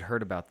didn't know if you'd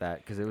heard about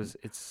that because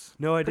it's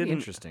No, I pretty didn't.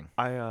 interesting.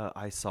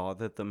 I saw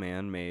that the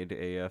man made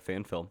a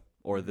fan film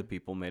or the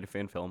people made a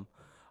fan film.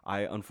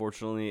 I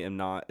unfortunately am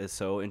not as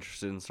so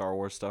interested in Star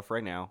Wars stuff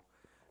right now,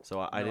 so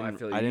I No, didn't.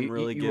 feel you. I didn't You-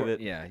 really you give were-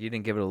 it. Yeah, you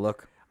didn't give it a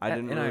look. I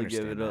didn't and really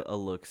give it understand that. a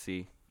look.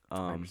 See,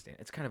 I understand.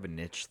 It's kind of a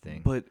niche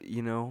thing. but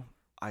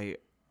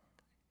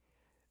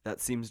that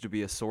seems to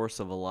be a source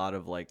of a lot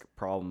of like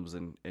problems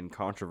and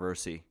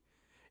controversy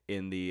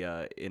in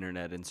the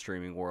internet and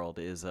streaming world.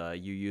 Is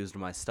you used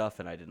my stuff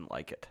and I didn't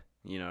like it.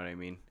 You know what I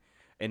mean?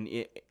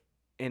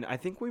 And I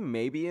think we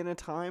may be in a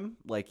time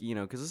like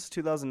because this is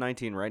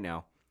 2019 right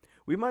now.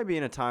 We might be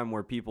in a time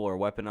where people are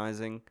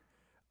weaponizing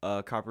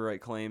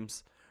copyright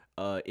claims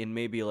in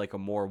maybe like a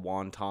more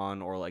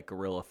wanton or like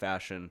guerrilla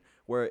fashion,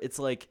 where it's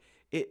like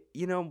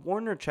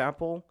Warner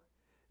Chappell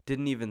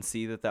didn't even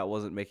see that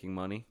wasn't making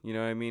money. You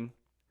know what I mean?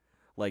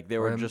 Like they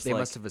were just they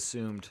like must have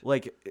assumed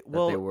like that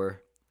well they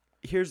were.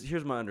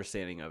 here's my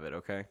understanding of it.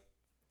 Okay,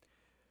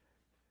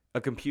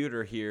 a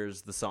computer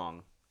hears the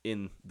song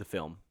in the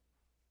film.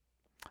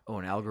 Oh,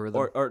 an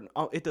algorithm.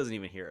 Or it doesn't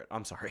even hear it.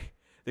 I'm sorry.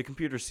 The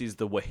computer sees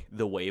the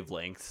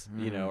wavelengths,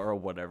 or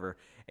whatever,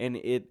 and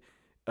it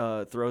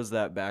throws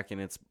that back in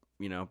its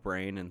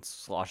brain and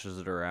sloshes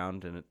it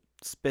around, and it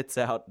spits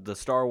out the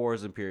Star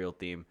Wars Imperial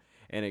theme,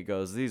 and it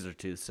goes, "These are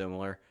too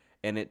similar,"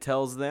 and it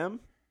tells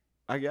them,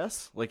 I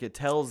guess, like it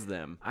tells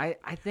them. I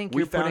think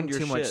We you're putting found your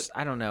too much. shit.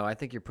 I don't know. I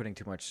think you're putting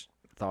too much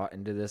thought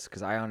into this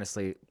because I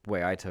honestly, the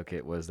way I took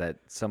it was that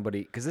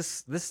somebody, because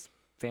this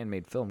fan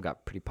made film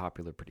got pretty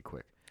popular pretty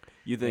quick.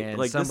 You think And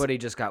like somebody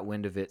just got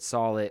wind of it,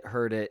 saw it,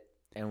 heard it,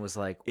 and was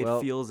like, it "Well,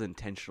 feels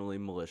intentionally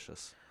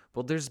malicious."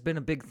 well, there's been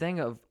a big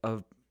thing of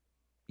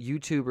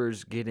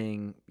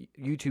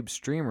YouTube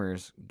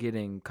streamers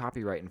getting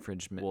copyright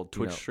infringement. Well,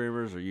 Twitch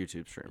streamers or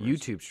YouTube streamers?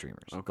 YouTube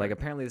streamers. Okay. Like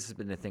apparently this has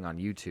been a thing on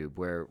YouTube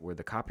where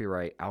the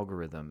copyright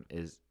algorithm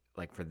is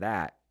like for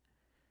that,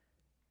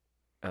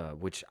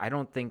 which I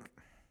don't think.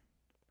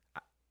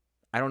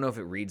 I don't know if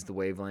it reads the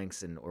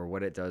wavelengths or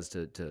what it does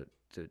to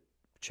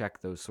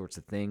check those sorts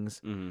of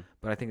things,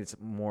 but I think it's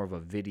more of a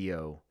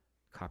video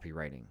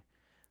copywriting,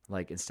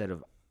 like instead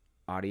of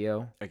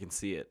audio. I can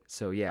see it.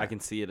 So yeah, I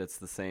can see it. It's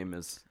the same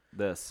as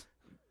this.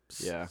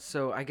 Yeah.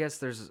 So I guess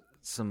there's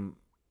some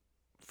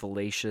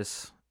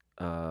fallacious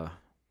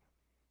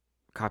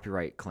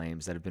copyright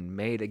claims that have been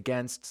made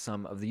against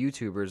some of the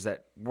YouTubers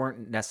that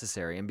weren't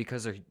necessary, and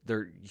because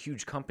they're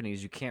huge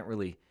companies, you can't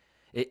really.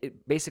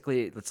 It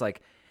basically it's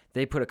like.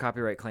 They put a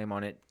copyright claim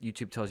on it.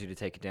 YouTube tells you to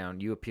take it down.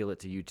 You appeal it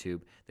to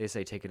YouTube. They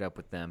say take it up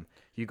with them.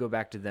 You go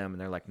back to them, and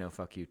they're like, no,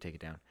 fuck you, take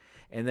it down.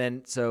 And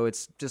then so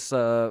it's just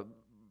the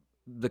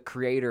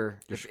creator.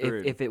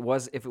 If it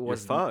was You're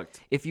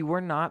fucked. if you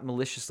were not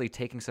maliciously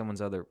taking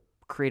someone's other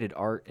created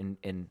art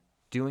and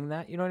doing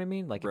that, you know what I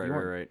mean? Like if you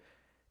weren't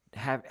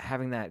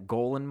having that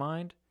goal in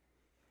mind,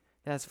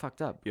 that's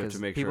fucked up. You have to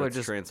because make people sure are it's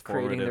just transformative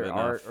creating their enough.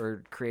 art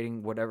or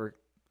creating whatever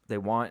they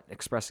want,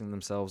 expressing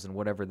themselves in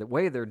whatever the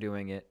way they're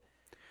doing it.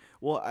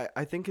 Well,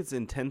 I think it's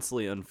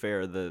intensely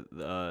unfair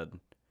that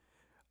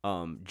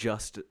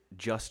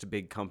just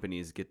big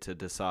companies get to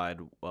decide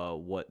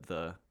what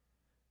the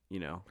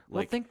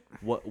like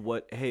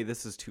what hey,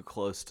 this is too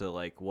close to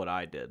like what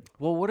I did.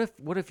 Well, what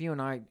if you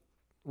and I,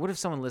 what if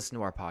someone listened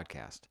to our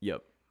podcast,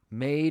 Yep.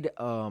 made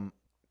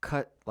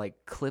cut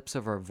like clips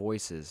of our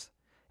voices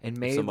and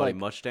made Somebody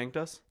like mustanked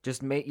us?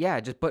 just made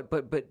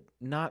but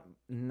not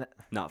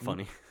Not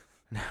funny.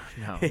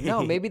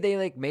 no maybe they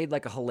like made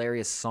like a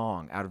hilarious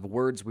song out of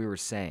words we were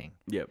saying.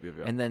 Yep.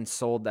 And then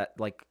sold that,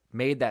 like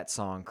made that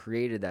song,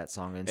 created that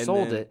song, and And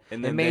sold then, it,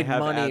 and then made they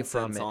have money AdSense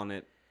from it. on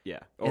it. Yeah,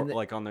 or And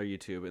like on their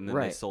YouTube, and then they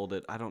Right. sold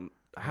it. I don't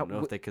How-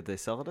 know if they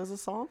sell it as a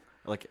song,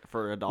 like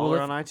for $1 Well,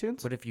 on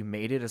iTunes. But if you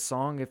made it a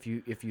song, if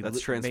you That's made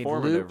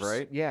transformative, loops,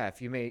 right? Yeah,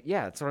 if you made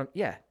that's what I'm.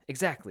 Yeah,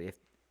 exactly. If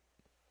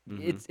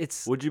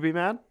it's Would you be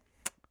mad?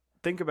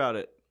 Think about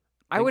it.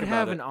 I would Think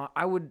have about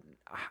an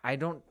I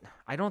don't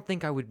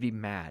think I would be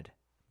mad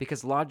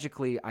because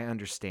logically I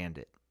understand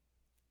it.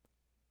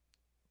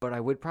 But I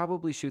would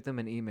probably shoot them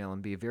an email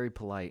and be very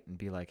polite and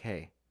be like,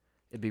 "Hey,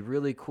 it'd be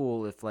really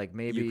cool if like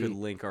maybe You could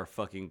link our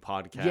fucking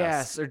podcast.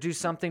 yes, or do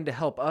something to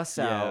help us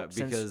Yeah, out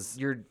because since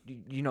you're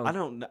I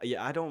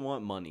don't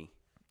want money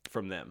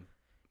from them.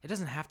 it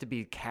doesn't have to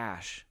be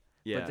cash.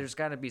 Yeah. But there's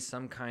got to be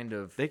some kind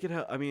of They could.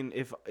 I mean,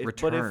 if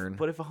Return.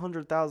 but if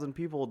 100,000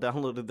 people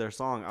downloaded their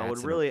song, I would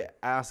That's really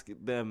ask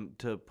them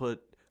to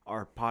put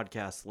our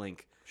podcast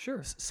link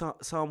sure.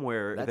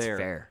 somewhere That's there.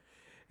 fair.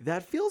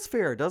 That feels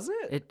fair, doesn't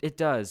it? It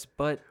does,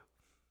 but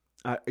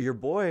Your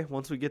boy,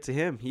 once we get to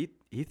him, he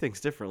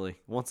thinks differently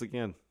once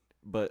again.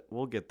 But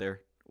we'll get there.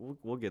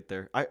 We'll get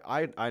there.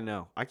 I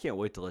know. I can't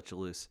wait to let you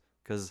loose.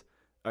 Cause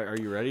are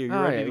you ready? Are you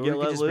all ready right, to we get could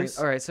let just loose?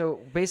 all right,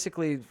 so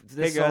basically, Hey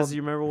this guys,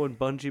 you remember when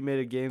Bungie made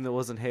a game that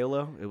wasn't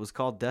Halo? It was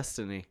called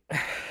Destiny.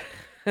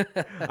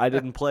 I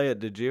didn't play it.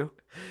 Did you?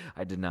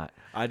 I did not.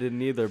 I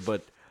didn't either.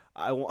 But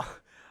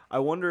I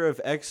wonder if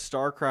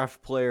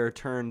ex-StarCraft player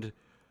turned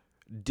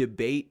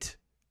debate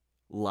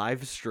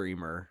live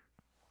streamer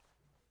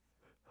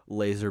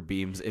laser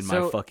beams in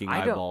my fucking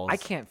eyeballs. I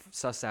can't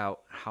suss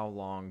out how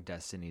long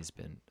Destiny's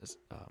been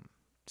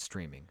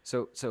streaming.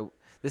 So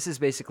This is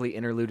basically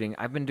interluding.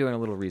 I've been doing a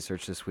little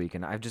research this week,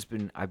 and I've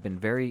been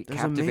very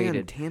There's a man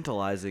captivated.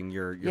 tantalizing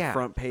your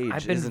front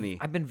page, isn't he?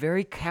 I've been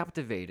very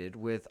captivated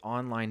with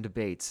online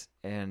debates,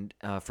 and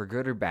for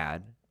good or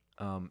bad.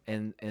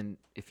 And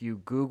if you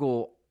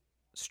Google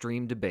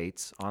stream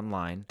debates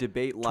online,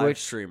 Debate live Twitch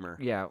streamer,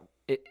 yeah,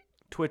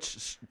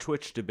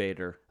 Twitch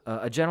debater.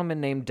 a gentleman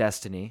named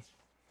Destiny.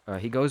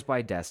 He goes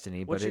by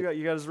Destiny, What but you got?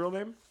 You got his real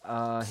name?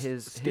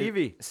 his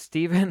Stevie.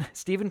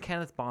 Stephen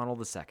Kenneth Bonnell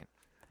the second.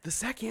 The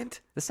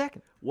second. The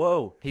second.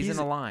 Whoa, He's in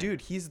a line.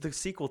 dude. He's the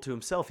sequel to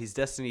himself. He's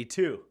Destiny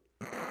 2.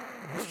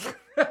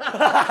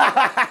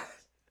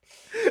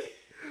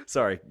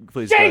 Sorry,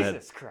 please go ahead.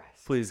 Jesus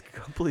Christ.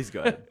 Please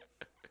go ahead.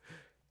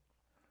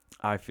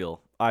 I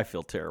feel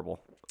terrible.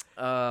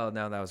 Oh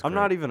no, that was. I'm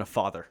great. not even a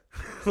father.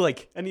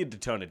 Like, I need to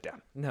tone it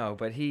down. No,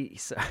 but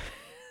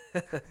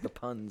the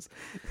puns.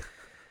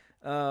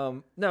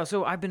 No,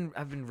 so I've been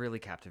really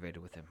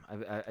captivated with him.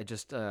 I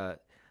just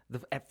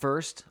at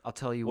first I'll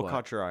tell you What what.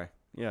 caught your eye?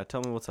 Yeah,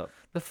 tell me what's up.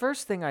 The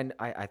first thing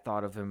I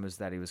thought of him was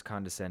that he was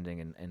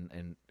condescending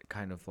and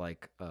kind of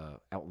like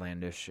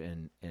outlandish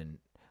and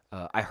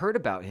I heard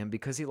about him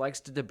because he likes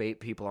to debate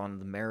people on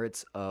the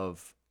merits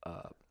of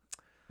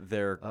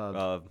Their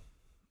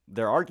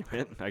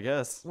argument, I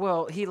guess.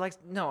 well, he likes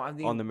no. I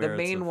mean, On the merits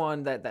main of-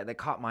 one that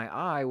caught my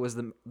eye was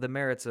the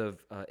merits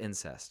of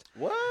incest.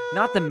 What?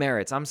 Not the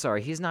merits. I'm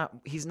sorry. He's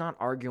not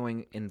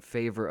arguing in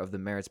favor of the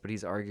merits, but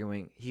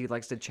he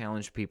likes to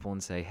challenge people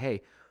and say,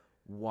 "Hey,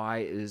 why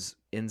is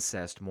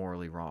incest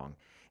morally wrong?"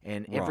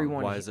 And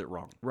everyone Why is it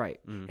wrong? right?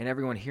 And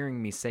everyone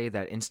hearing me say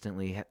that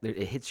instantly,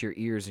 it hits your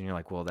ears, and you're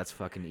like, "Well, that's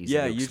fucking easy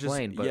Yeah, to you just-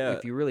 explain." But yeah.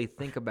 if you really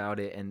think about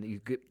it and you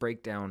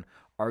break down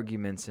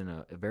arguments in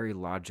a very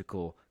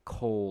logical,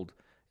 cold,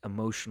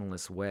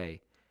 emotionless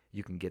way,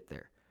 you can get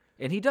there,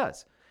 and he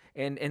does.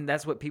 And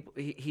that's what people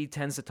he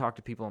tends to talk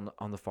to people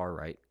on the far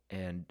right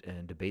and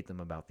debate them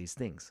about these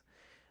things.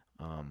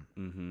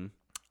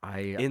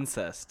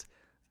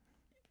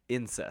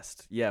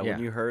 Incest. Yeah, Yeah.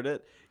 when you heard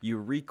it, you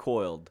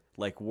recoiled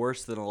like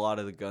worse than a lot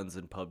of the guns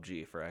in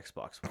PUBG for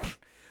Xbox One.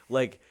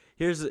 Like,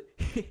 here's a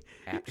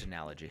Apt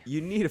analogy.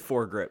 you need a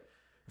foregrip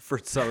for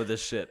some of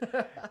this shit.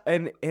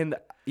 And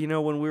you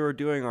know, when we were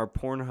doing our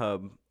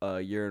Pornhub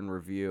year in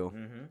review,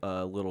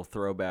 little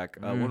throwback,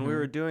 when we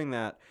were doing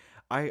that,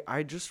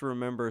 I just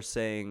remember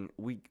saying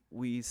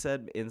we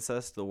said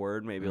incest the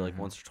word maybe like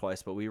once or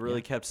twice, but we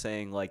really kept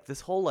saying like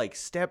this whole like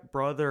step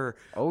brother,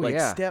 like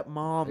yeah.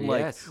 stepmom,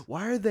 Yes. like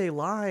why are they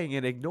lying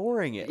and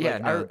ignoring it? Yeah,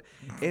 Like, no,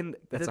 and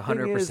That's the thing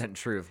 100%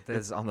 true. That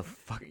is on the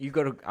fuck. You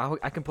go to.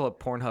 I can pull up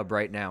Pornhub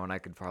right now, and I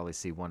could probably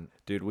see one.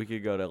 dude, we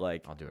could go to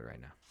like I'll do it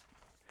right now.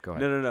 Go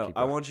ahead. no. Keep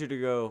I going. want you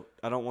to go.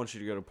 I don't want you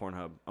to go to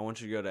Pornhub. I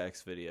want you to go to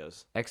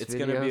Xvideos. Xvideos? It's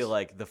gonna be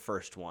like the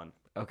first one.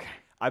 Okay.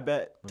 I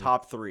bet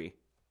top 3.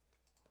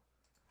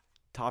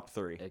 Top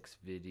 3.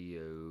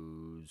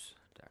 Xvideos.com.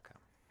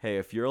 Hey,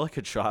 if you're like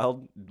a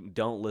child,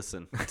 don't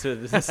listen to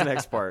this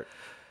next part.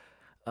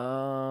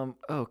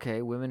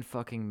 Okay. Women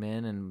fucking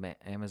men in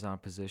Amazon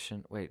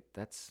position. Wait,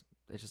 that's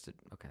just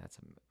okay. That's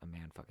a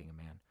man fucking a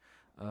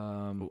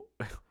man.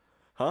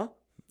 Huh?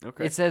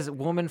 Okay. It says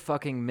woman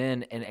fucking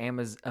men in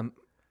Amazon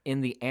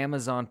in the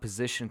Amazon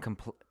position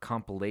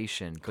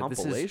compilation. But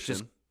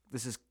Compilation?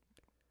 This is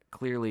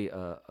clearly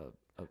a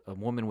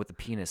woman with a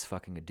penis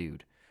fucking a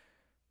dude.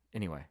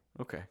 Anyway.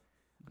 Okay.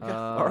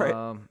 All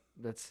right.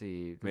 Let's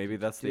see. Maybe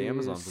that's the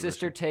Amazon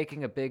Sister position.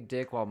 taking a big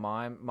dick while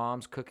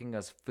mom's cooking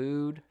us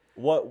food.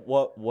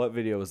 What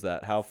video was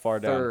that? How far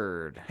down?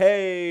 Third.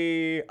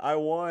 Hey, I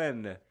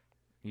won.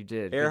 You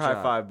did. Air Good high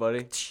job. five,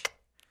 buddy.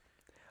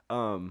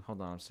 Hold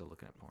on, I'm still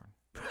looking at porn.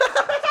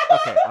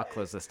 Okay, I'll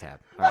close this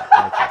tab. All right,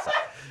 let me close it.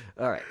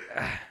 All right.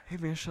 Hey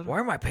man, shut Why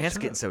are my pants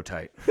getting so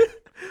tight?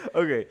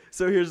 Okay,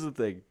 so here's the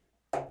thing.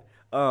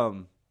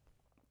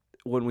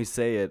 When we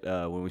say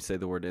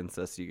the word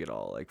incest, you get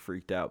all like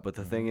freaked out. But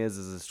the thing is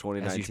it's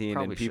 2019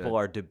 probably and people should.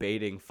 are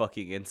debating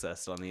fucking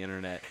incest on the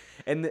internet.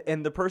 And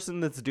the person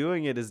that's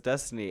doing it is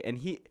Destiny, and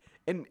he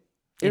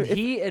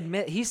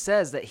He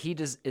says that he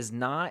is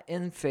not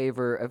in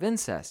favor of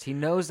incest. He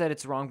knows that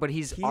it's wrong, but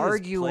he's he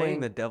arguing is playing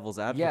the devil's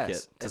advocate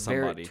yes, to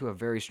very, somebody. to a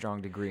very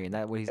strong degree, and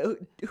that what he's.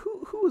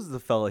 Who was the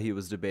fella he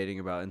was debating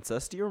about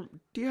incest? Do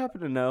you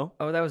happen to know?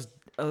 That was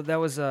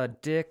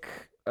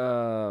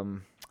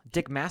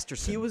Dick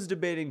Masterson. He was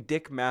debating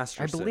Dick I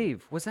Masterson.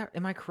 believe. Was that?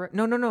 Am I correct?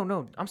 No.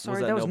 I'm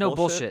sorry. that That was no no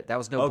bullshit? bullshit. That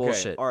was no Okay,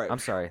 bullshit. all right. I'm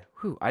sorry.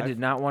 I did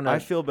not want to. I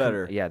feel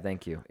better. Yeah,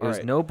 thank you. It All was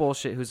right. no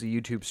bullshit. Who's a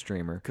YouTube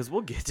streamer? Because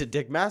we'll get to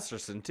Dick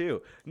Masterson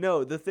too.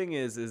 No, the thing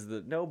is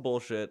that no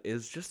bullshit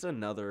is just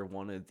another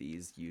one of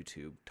these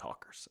YouTube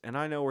talkers. And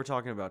I know we're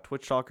talking about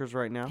Twitch talkers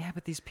right now, Yeah,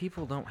 but these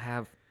people don't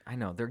have. I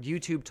know they're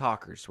YouTube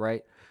talkers,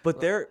 right? but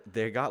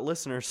they got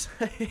listeners.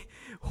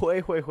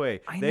 wait.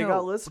 I They know.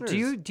 got listeners.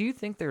 Do you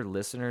think their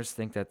listeners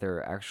think that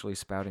they're actually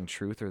spouting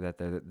truth or that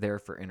they're there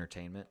for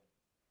entertainment?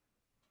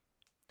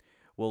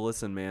 Well,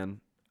 listen, man.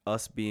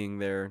 Us being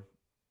there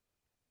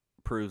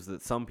proves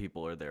that some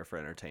people are there for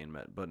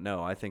entertainment. But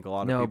no, I think a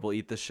lot No. of people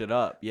eat this shit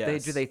up.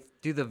 Yes.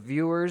 Do the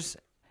viewers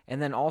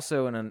And then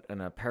also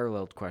in a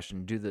parallel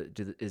question,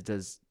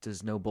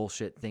 does No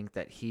Bullshit think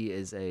that he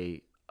is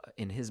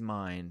in his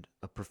mind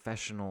a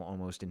professional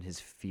almost in his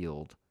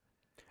field,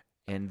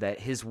 and that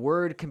his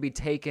word can be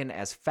taken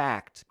as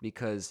fact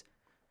because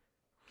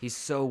he's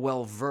so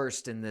well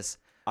versed in this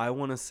I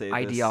want to say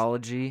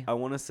ideology? I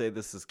want to say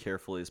this as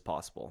carefully as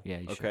possible. Yeah,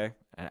 you should. okay.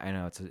 I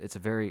know it's a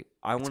very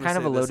I it's want kind to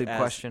of say a this loaded as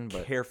question,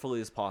 but carefully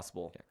as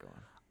possible. yeah, go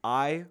on.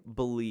 I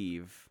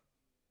believe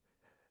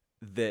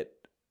that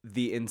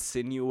the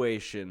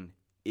insinuation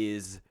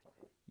is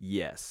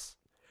yes.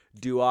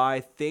 Do I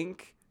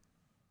think?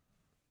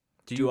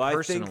 Do you I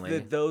personally?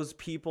 think that those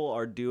people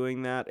are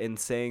doing that and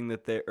saying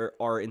that they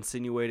are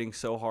insinuating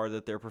so hard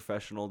that they're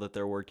professional, that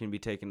their word can be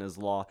taken as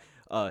law?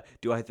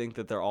 Do I think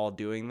that they're all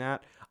doing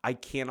that? I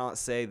cannot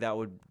say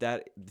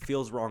that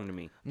feels wrong to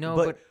me. No,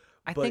 but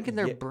I think in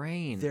their yet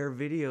brain, their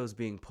videos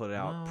being put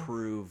out No.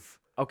 prove.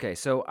 Okay,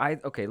 so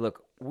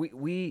look,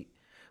 we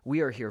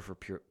are here for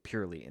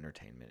purely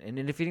entertainment, and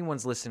if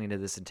anyone's listening to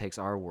this and takes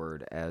our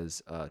word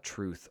as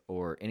truth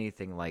or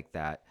anything like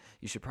that,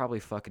 you should probably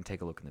fucking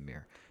take a look in the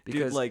mirror.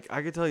 Because Dude, like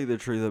I could tell you the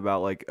truth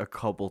about like a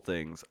couple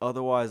things.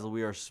 Otherwise,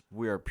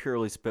 we are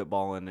purely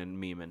spitballing and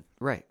memeing.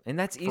 right, and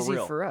that's easy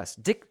real. for us.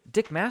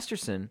 Dick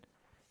Masterson,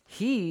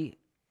 he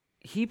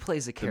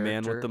plays a The character.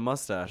 man with the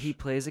mustache. He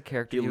plays a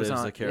character. He was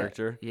lives on- a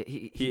character. Yeah,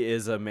 He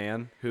is a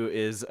man who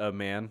is a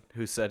man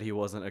who said he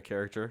wasn't a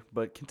character.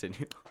 But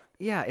continue.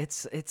 yeah.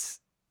 It's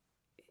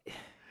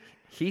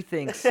he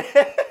thinks.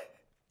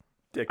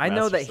 Dick I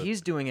know that Masterson.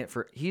 he's doing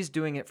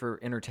it for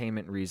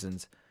entertainment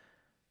reasons,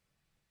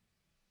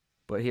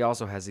 but he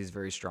also has these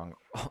very strong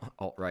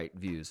alt-right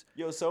views.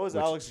 Yo, so is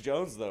Alex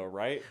Jones though,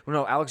 right? Well,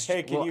 no, Alex.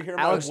 Hey, can well, you hear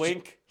Alex, my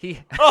wink? He.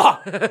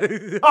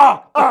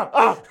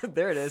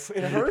 There it is.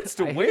 It hurts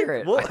to I wink. hear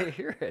it. What? I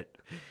hear it.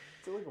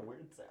 It's like a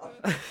weird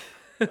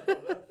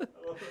sound.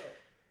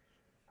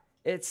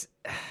 It's.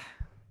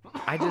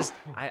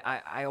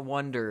 I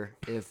wonder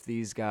if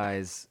these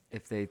guys,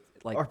 if they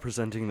like. Are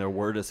presenting their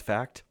word as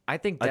fact. I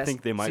think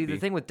they might see, be. the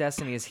thing with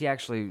Destiny is he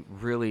actually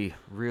really,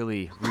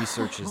 really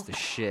researches the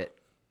shit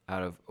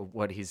out of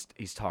what he's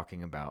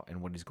talking about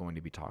and what he's going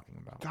to be talking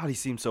about. God, he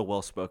seems so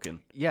well spoken.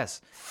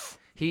 Yes,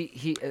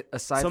 he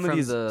aside Some from of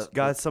these the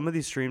guys, some of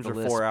these streams the are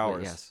list, 4 but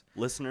hours. yes.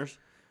 Listeners,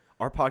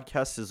 our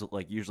podcast is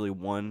like usually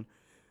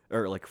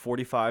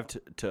 45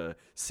 to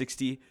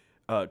 60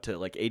 to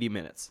like 80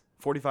 minutes.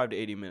 45 to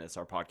 80 minutes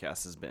our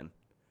podcast has been.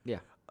 yeah.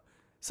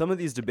 Some of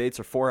these debates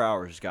are 4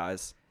 hours,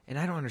 guys. And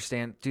I don't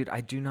understand, dude. I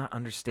do not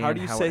understand How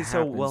do you say it so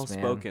happens, well man.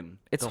 spoken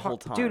It's the whole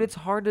time? dude. It's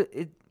hard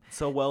to.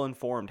 So well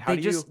informed. How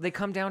do you? They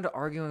come down to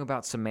arguing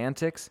about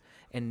semantics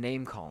and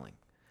name calling.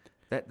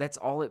 That's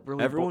all it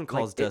really. Everyone like,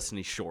 calls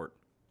Destiny short.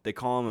 They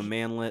call him a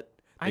manlet.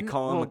 They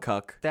call him a well,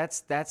 cuck.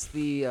 That's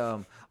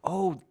the.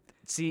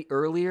 See,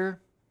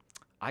 earlier,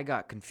 I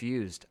got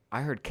confused.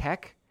 I heard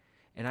keck,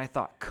 and I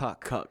thought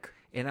cuck. Cuck.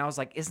 And I was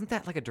like, isn't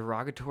that like a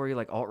derogatory,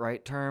 like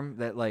alt-right term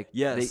that like?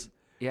 Yes.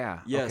 Yeah.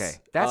 Yes.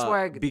 Okay. That's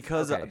why.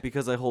 Because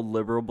I hold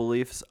liberal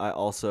beliefs, I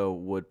also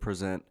would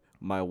present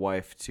my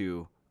wife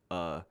to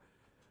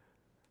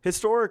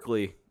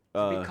historically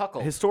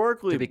cuckold.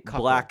 historically To be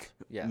cuckold. black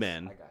Yes,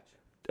 men I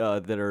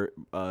got you. that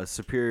are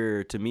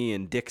superior to me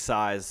in dick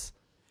size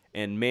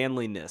and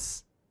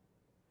manliness.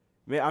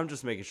 I'm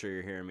just making sure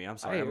you're hearing me. I'm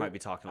sorry, I hear might it. be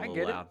talking a I little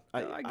get it. loud.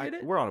 No, I get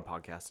it. We're on a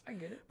podcast. I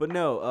get it. But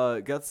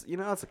no, that's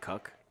that's a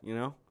cuck. You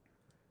know,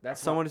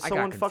 That's someone why I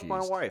got fucked my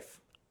confused.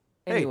 wife.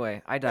 Hey,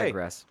 Anyway, I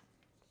digress.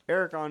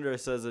 Eric Andre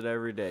says it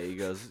every day. He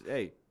goes,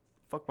 "Hey,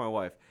 fuck my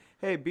wife."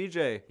 Hey,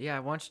 BJ. Yeah,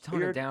 why don't you tone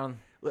You're- it down?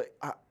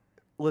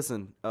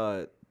 Listen,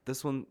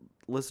 this one,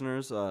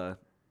 listeners,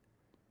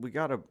 we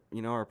got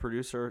our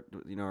producer,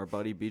 our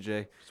buddy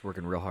BJ. He's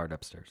working real hard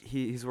upstairs.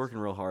 He's working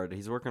real hard.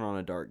 He's working on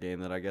a dart game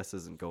that I guess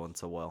isn't going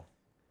so well.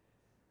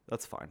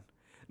 That's fine.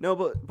 No,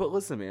 but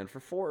listen, man, for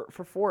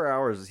 4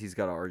 hours he's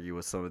got to argue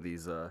with some of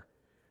these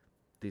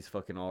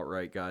fucking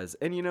alt-right guys.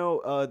 And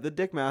the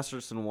Dick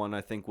Masterson one I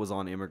think was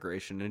on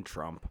immigration and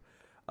Trump.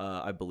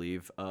 I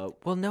believe.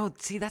 Well, no,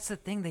 see, that's the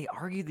thing. They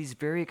argue these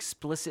very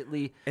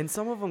explicitly And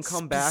some of them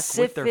come back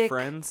with their specific-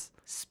 friends.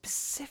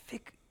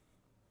 specific,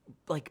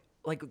 like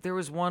there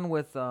was one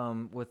with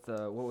what's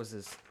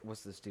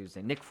this dude's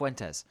name? Nick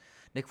Fuentes.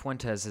 Nick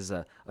Fuentes is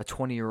a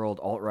 20-year-old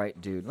alt-right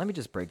dude. Let me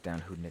just break down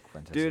who Nick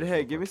Fuentes is. Dude, hey,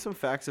 real give me some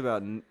facts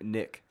about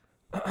Nick.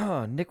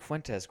 Nick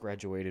Fuentes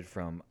graduated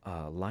from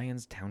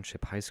Lyons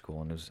Township High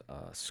School and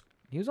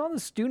he was on the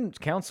student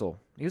council.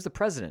 He was the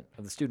president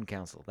of the student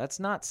council. That's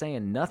not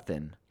saying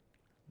nothing.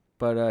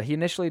 But he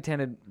initially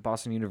attended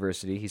Boston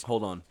University.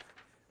 Hold on.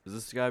 Does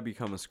this guy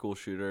become a school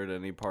shooter at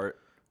any part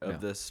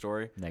of this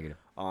story? Negative.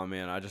 Oh,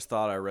 man, I just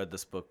thought I read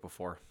this book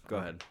before. Go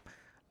ahead.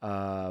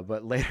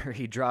 But later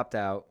he dropped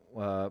out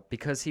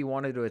because he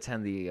wanted to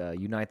attend the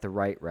Unite the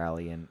Right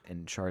rally in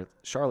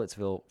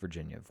Charlottesville,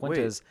 Virginia.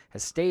 Fuentes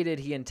has stated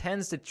he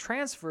intends to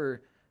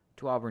transfer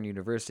to Auburn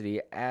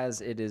University as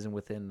it is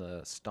within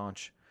the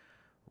staunch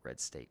red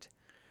state.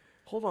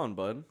 Hold on,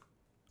 bud.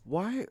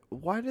 Why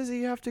does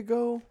he have to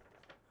go?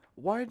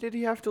 Why did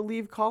he have to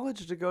leave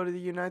college to go to the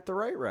Unite the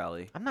Right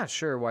rally? I'm not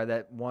sure why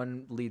that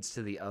one leads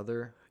to the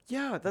other.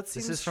 Yeah, that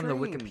seems This is from the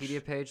strange.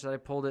 Wikipedia page that I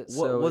pulled it.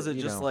 What so was it?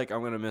 you Just know, like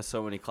I'm gonna miss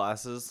so many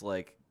classes,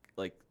 like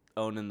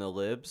owning the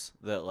libs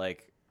that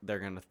like they're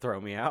gonna throw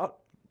me out.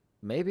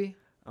 maybe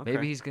Okay.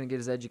 maybe he's gonna get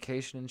his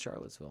education in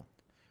Charlottesville.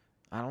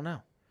 I don't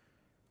know.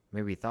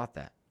 Maybe he thought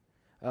that.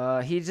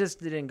 He just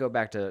didn't go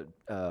back to.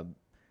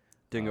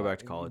 Didn't go back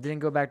to college. Didn't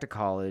go back to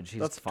college.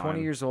 He's That's 20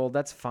 fine. years old.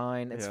 That's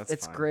fine. It's Yeah, that's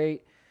it's fine.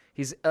 great.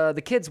 He's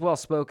the kid's well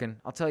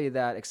spoken. I'll tell you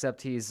that.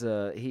 Except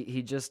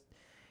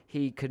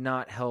he could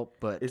not help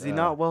but. Is he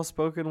not well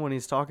spoken when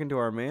he's talking to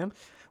our man?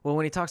 Well,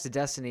 when he talks to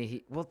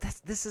Destiny,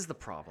 this is the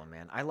problem,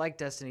 man. I like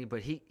Destiny, but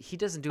he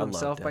doesn't do I love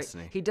himself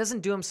Destiny. he doesn't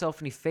do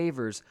himself any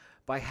favors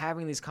by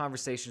having these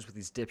conversations with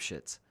these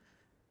dipshits.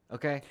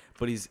 Okay?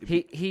 But he's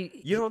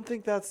He You don't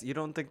think that's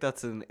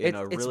in a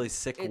it's- really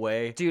sick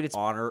way, dude, it's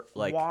honor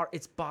like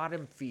it's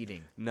bottom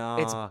feeding. nah,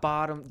 It's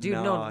bottom, dude.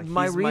 nah, no,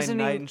 my he's reasoning.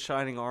 my knight in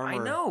shining armor. I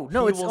know.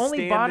 No, He it's will only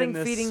stand bottom in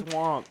this feeding.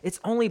 swamp. It's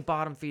only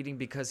bottom feeding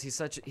because he's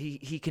such.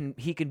 He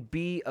can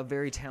be a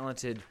very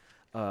talented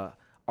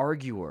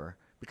arguer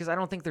because I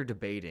don't think they're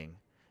debating.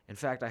 In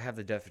fact, I have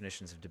the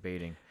definitions of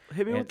debating.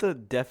 Hit me And- with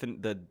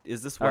the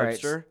is this All right,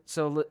 Webster?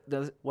 so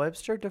the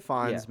Webster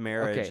defines Yeah,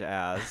 marriage okay.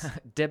 as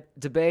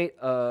debate.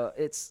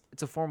 It's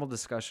a formal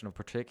discussion of a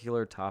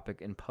particular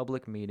topic in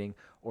public meeting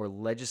or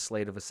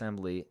legislative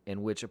assembly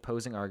in which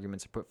opposing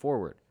arguments are put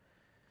forward.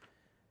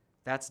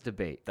 That's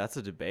debate. that's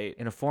a debate.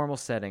 In a formal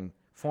setting,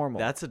 formal.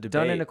 That's a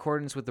Done in debate.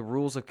 accordance with the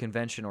rules of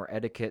convention or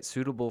etiquette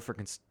suitable for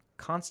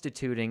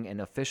constituting an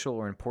official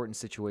or important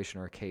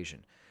situation or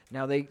occasion.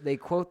 Now they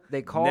call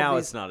Now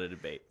these, it's not a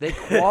debate.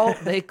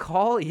 they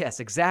call yes,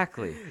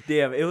 exactly.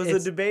 Damn, it was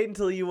It's- a debate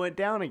until you went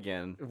down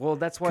again. Well,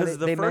 that's why 'Cause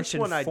the they first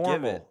mentioned one I'd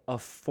give it. a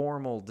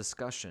formal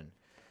discussion.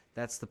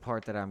 That's the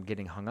part that I'm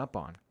getting hung up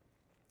on.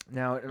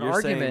 Now, You're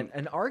saying-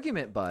 an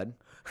argument, bud,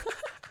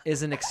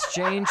 is an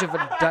exchange of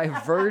a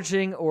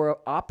diverging or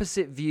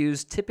opposite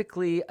views,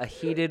 typically a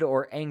heated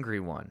or angry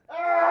one.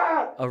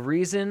 A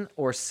reason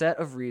or set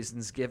of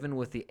reasons given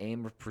with the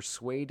aim of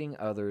persuading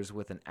others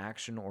with an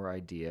action or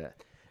idea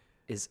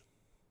is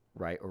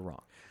right or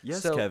wrong.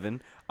 Yes, So-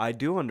 Kevin, I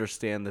do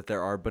understand that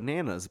there are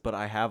bananas, but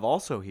I have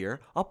also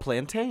here a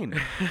plantain.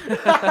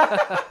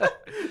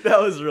 That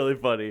was really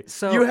funny.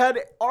 So- you had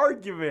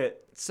argument.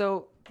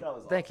 So,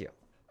 thank you.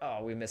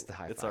 Oh, we missed the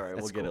high It's five. all right.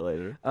 That's We'll get it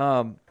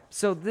cool. later.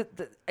 So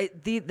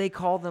they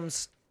call them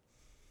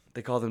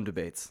They call them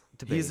debates.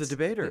 debates. He's a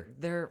debater.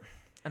 They're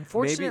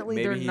unfortunately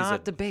maybe they're he's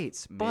not a-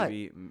 debates, but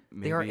Maybe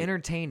they are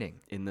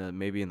entertaining. in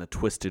the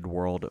twisted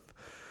world of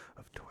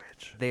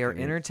Twitch. They are I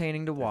mean,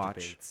 entertaining to they're watch,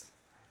 debates.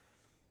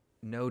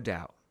 no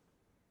doubt.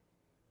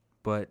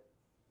 But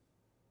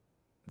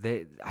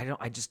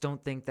I just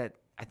don't think that.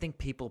 I think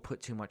people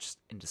put too much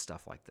into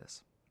stuff like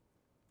this.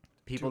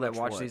 People that much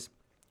watch what? these,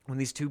 when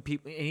these two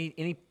people,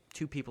 any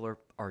two people are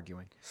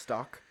arguing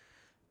Stock.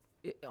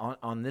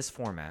 on this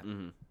format,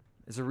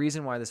 there's a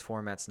reason why this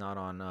format's not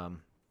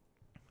on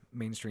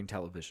mainstream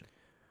television.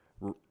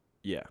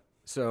 Yeah.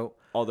 So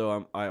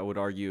Although I would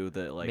argue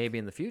that like maybe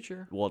in the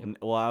future. Well,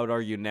 I would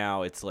argue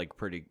now it's like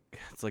pretty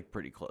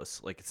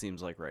close. Like it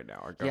seems like right now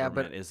our Yeah, but-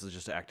 government is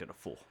just acting a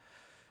fool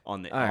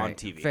on All on right,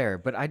 TV. fair,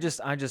 but I just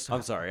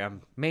I'm sorry.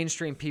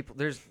 mainstream people.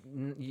 There's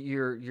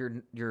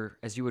your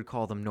as you would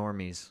call them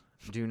normies.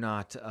 Do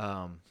not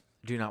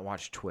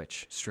watch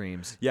Twitch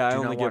streams. Yeah, I do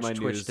only not get watch my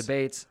Twitch news.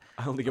 debates.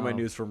 I only get my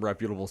news from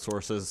reputable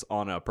sources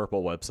on a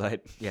purple website.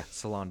 Yeah,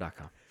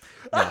 salon.com.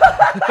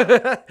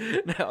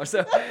 No,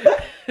 so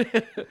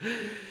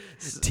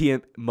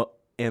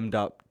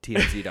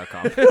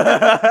m.tmz.com.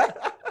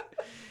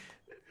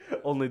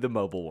 Only the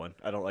mobile one.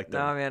 I don't like that.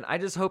 no, man. I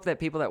just hope that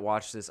people that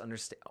watch this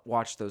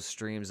watch those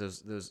streams,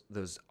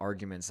 those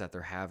arguments that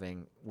they're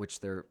having, which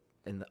they're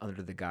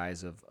under the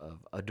guise of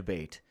a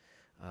debate,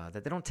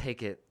 that they don't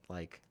take it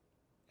like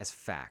as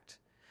fact.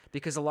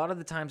 Because a lot of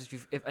the times,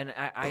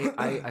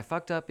 I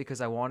fucked up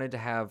because I wanted to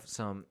have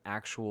some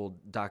actual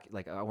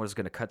I was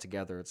going to cut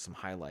together some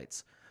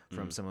highlights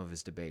from some of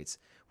his debates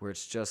where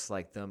it's just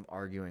like them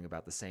arguing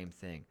about the same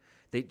thing.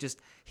 They just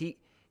he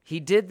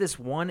did this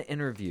one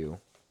interview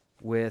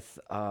with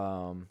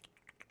what's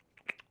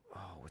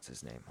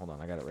his name? Hold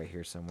on, I got it right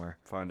here somewhere.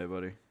 Find it,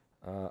 buddy.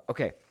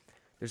 Okay,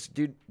 there's a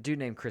dude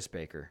named Chris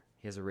Baker.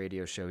 He has a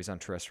radio show. He's on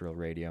terrestrial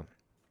radio.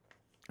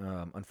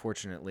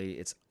 Unfortunately,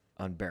 it's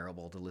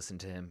unbearable to listen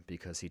to him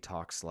because he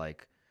talks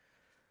like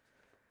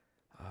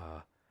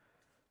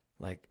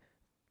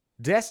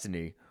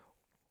Destiny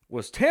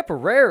was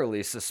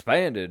temporarily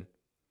suspended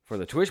for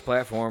the Twitch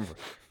platform for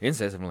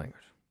insensitive language.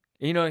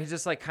 You know, he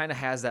just like kind of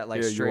has that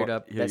like straight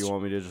up. Yeah, you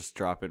want me to just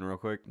drop in real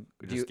quick?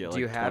 Just get do like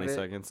you have 20 it?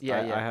 seconds. Yeah,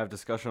 I have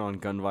discussion on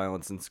gun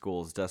violence in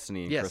schools.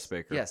 Destiny and yes, Chris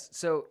Baker. yes.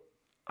 So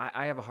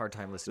I have a hard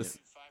time listening.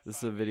 This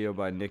is a video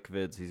by Nick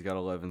Vids. He's got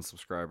 11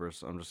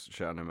 subscribers. I'm just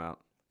shouting him out.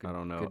 I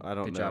don't know. I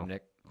don't Good know. job,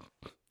 Nick.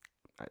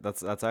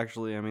 That's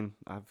actually. I mean,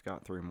 I've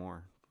got 3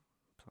 more.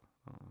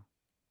 Right?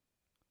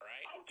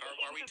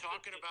 Are we we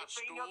talking about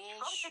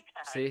schools?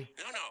 See?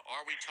 No.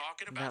 Are we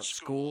talking About about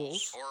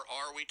schools? schools, or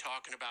are we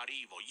talking about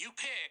evil? You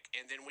pick,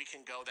 and then we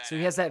can go that. So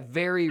he has that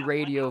very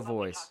radio How about we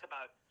voice. talk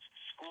about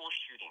school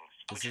shootings.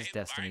 This is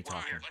Destiny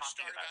talking. Let's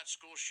start about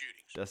school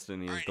shootings.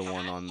 Destiny All is right, the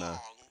one how on the long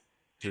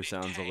who did it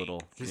sounds a take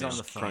little He's you on know,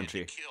 the phone.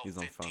 crunchy. to kill He's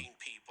on the 15 phone.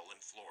 people in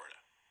Florida?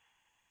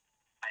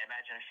 I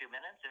imagine a few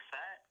minutes, if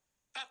that.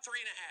 About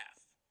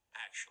 3.5,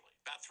 actually.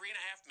 About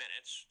 3.5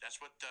 minutes. That's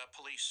what the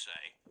police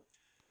say.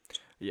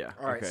 Yeah.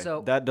 All right, okay.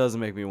 so- that does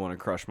make me want to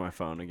crush my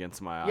phone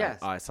against my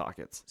Yes. eye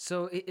sockets.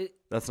 So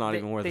That's not They-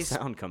 even where the they s-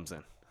 sound comes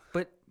in.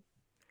 but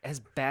as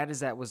bad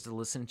as that was to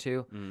listen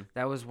to, Mm.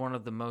 that was one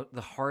of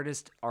the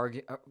hardest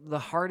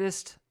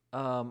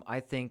I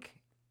think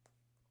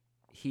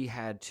he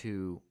had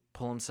to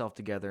pull himself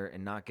together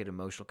and not get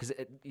emotional because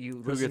you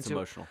Who listen gets to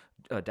emotional?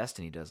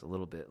 Destiny does a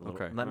little bit.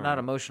 Okay, Not, all not right.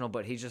 emotional,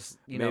 but he just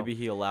know Maybe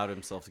he allowed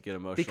himself to get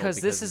emotional because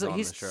this is he's on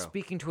he's the show.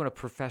 speaking to a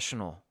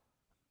professional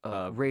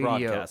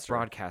radio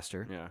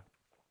broadcaster Yeah.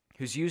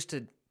 who's used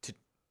to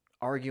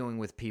arguing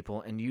with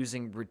people and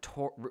using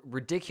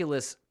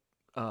ridiculous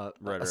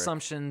Rhetoric.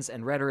 assumptions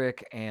and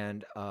rhetoric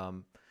and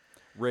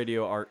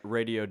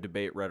Radio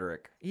debate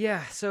rhetoric.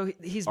 yeah. So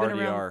he's been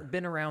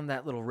RDR. around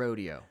that little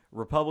rodeo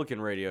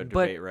Republican radio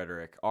But debate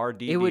rhetoric.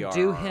 RDDR. it would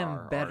do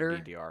him better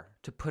RDDR.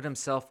 to put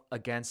himself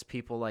against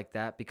people like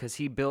that because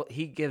he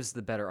gives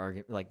the better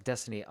argument. Like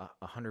Destiny,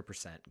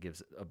 100%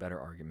 gives a better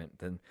argument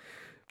than.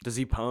 Does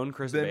he pwn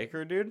Chris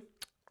Baker, dude?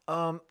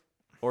 Um,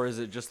 Or is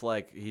it just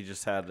like he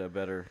just had a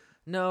better?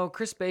 no,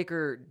 Chris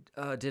Baker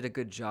did a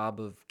good job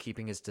of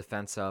keeping his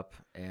defense up.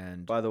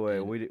 And By the way,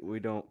 we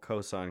don't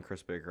co-sign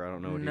Chris Baker. I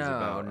don't know what he's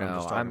about. No, I'm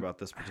just talking I'm- about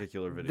this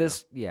particular video.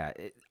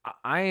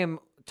 I am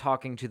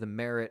talking to the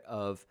merit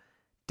of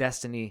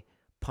Destiny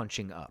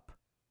punching up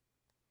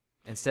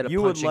instead of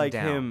you would punching like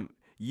down. him.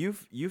 You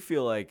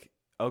feel like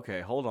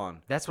okay. Hold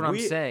on. That's what I'm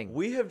saying.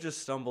 We have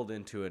just stumbled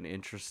into an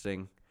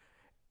interesting.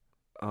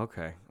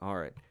 Okay, all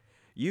right.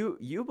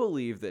 You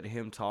believe that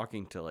him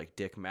talking to like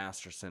Dick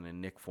Masterson and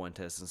Nick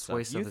Fuentes and stuff,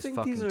 waste of you his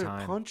think these fucking are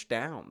time. punch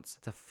downs?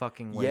 It's a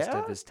fucking waste Yeah?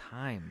 of his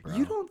time, bro.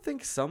 You don't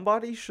think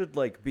somebody should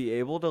like be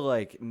able to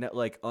like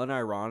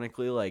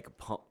unironically like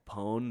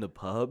pwn the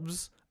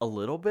pubs a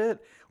little bit?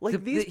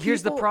 Like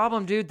Here's the people-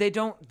 problem, dude. They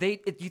don't.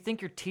 You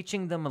think you're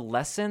teaching them a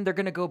lesson? They're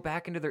gonna go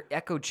back into their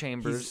echo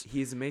chambers.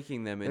 He's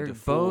making them They're into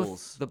both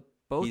fools.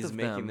 both He's of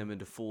making them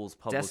into fools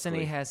publicly.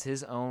 Destiny has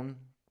his own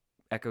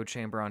echo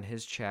chamber on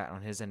his chat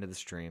on his end of the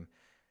stream.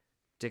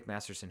 Dick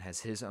Masterson has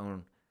his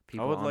own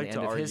people I would on like the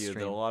to end of his argue that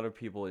stream. a lot of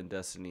people in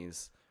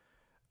Destiny's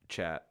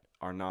chat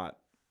are not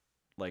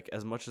like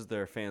as much as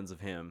they're fans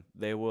of him.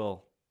 They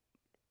will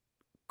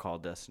call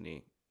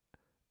Destiny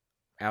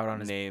out on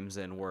his names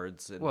and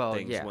words and Well,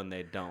 things yeah. when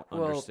they don't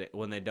Well, understand.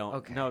 When they don't,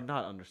 okay. no,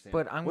 not understand.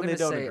 But I'm when going they to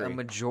don't say agree. a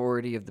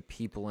majority of the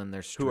people in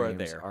their Who are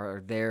streams there.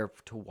 are there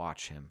to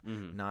watch him,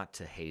 Mhm. not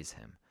to haze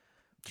him.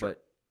 Sure.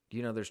 But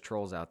there's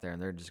trolls out there,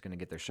 and they're just going to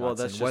get their shots. Well,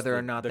 that's in, just whether or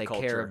the- not the they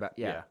culture. care about.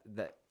 Yeah.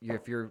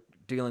 If you're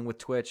dealing with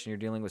Twitch and you're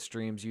dealing with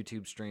streams,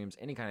 YouTube streams,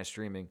 any kind of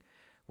streaming,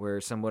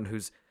 where someone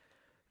who's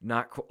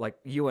not like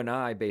you and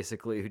I,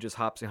 basically, who just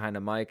hops behind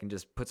a mic and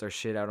just puts our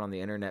shit out on the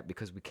internet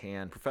because we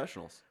can.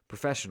 Professionals.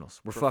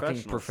 Professionals. We're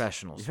fucking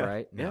professionals, Yeah,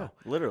 right? Yeah, No.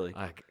 literally.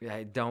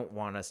 I don't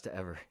want us to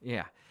ever.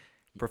 Yeah.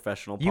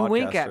 Professional. You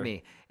wink at podcaster.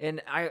 me,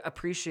 and I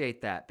appreciate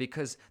that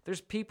because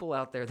there's people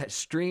out there that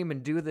stream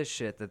and do this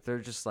shit that they're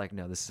just like,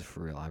 no, this is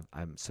for real.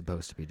 I'm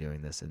supposed to be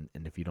doing this, and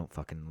if you don't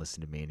fucking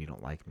listen to me and you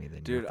don't like me,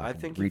 then Dude, you're a I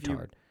fucking think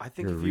retard. if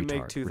you You're a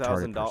make retard, $2,000,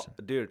 retarded person.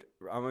 dude,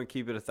 I'm gonna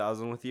keep it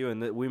 1,000 with you,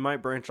 and we might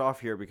branch off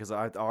here because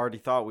I already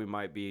thought we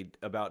might be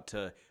about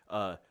to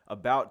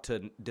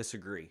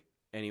disagree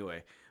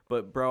anyway.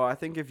 But bro, I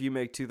think if you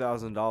make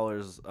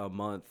 $2,000 a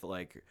month,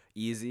 like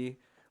easy,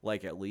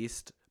 like at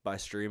least by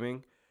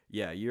streaming,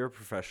 yeah, you're a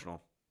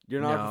professional.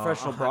 You're not a No,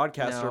 professional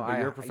broadcaster, no, but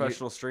you're a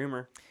professional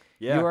streamer.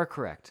 Yeah, You are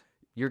correct.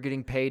 You're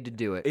getting paid to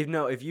do it.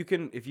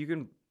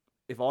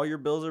 If all your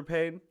bills are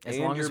paid, As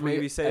and long you're as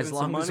maybe saving as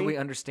long some as money, we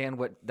understand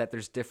that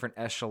there's different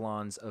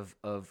echelons of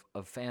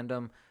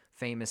fandom,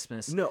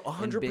 famousness, No, and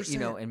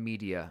 100%. and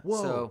media.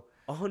 Whoa, So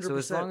 100%. So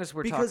as long as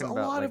we're because talking a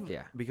about lot like, of,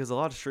 yeah. because a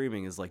lot of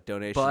streaming is like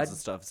donations Bud, and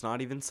stuff. It's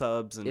not even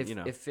subs, and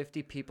if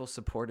 50 people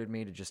supported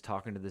me to just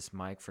talking to this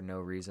mic for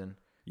no reason,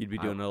 you'd be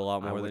doing it a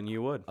lot I more would- than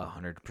you would.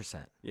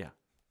 100%. Yeah.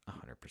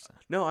 100%.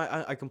 No,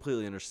 I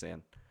completely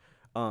understand.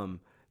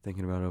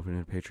 Thinking about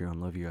opening a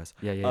Patreon. Love you guys.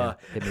 Yeah.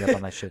 Hit me up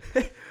on that shit.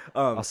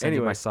 I'll send you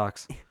anyway. my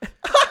socks.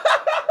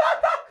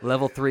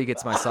 Level 3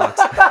 gets my socks.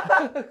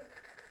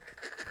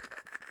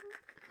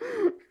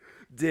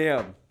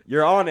 Damn,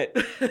 you're on it.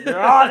 You're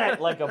on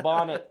it like a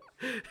bonnet.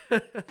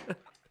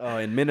 Oh,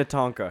 in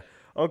Minnetonka.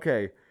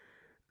 Okay,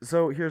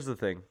 so here's the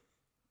thing.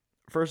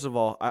 First of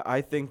all,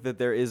 I think that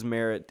there is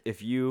merit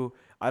if you.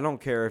 I don't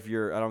care if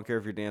you're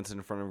dancing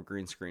in front of a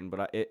green screen,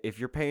 but if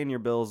you're paying your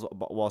bills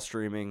while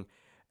streaming,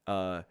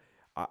 I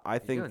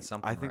think doing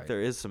something right.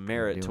 there is some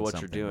merit to doing what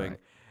you're something doing.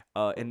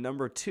 And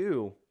number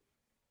two,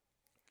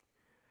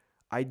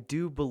 I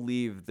do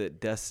believe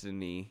that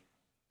Destiny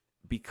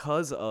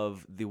because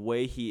of the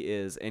way he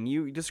is, and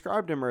you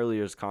described him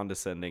earlier as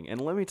condescending,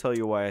 and let me tell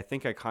you why I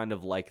think I kind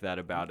of like that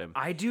about him.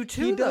 I do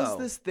too. He does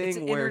though. this thing it's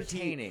where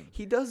entertaining.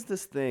 he does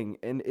this thing,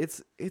 and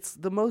it's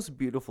the most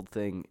beautiful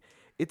thing.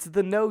 It's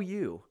the know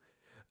you,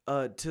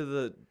 to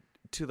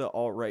the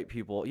alt-right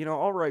people. You know,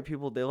 alt-right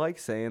people, they like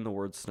saying the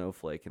word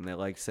snowflake, and they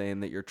like saying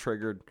that you're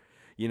triggered.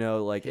 You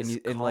know, like His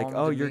and like, calm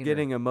oh, you're demeanor.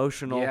 getting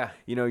emotional. Yeah.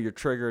 You know, you're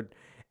triggered.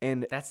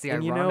 And That's the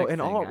and you know, ironic an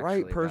thing, alt-right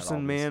actually, about all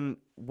person, this. man,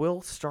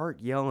 will start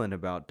yelling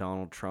about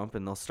Donald Trump,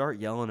 and they'll start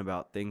yelling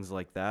about things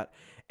like that.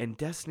 And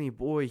Destiny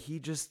Boy, he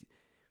just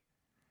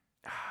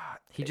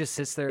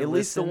sits there. at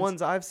least the listens.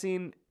 ones I've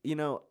seen, you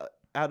know,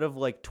 out of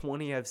like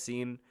 20 I've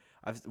seen,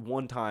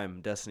 one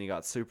time Destiny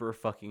got super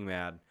fucking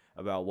mad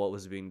about what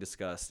was being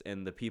discussed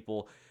and the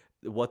people,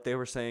 what they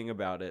were saying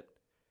about it,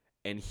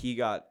 and he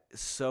got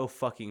so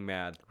fucking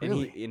mad.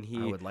 Really? And he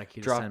I would like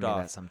you to dropped send me off.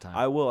 that sometime.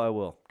 I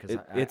will. 'Cause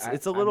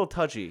It's a little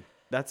touchy.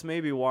 That's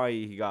maybe why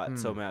he got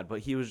so mad.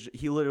 But he was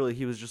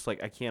just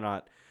like, I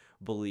cannot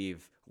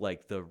believe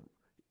like the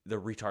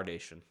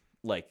retardation.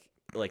 Like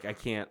I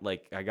can't,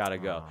 like I gotta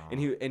go. And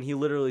he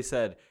literally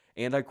said,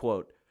 and I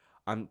quote,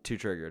 I'm too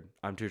triggered.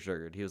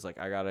 He was like,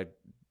 I gotta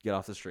get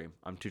off the stream.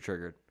 I'm too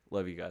triggered.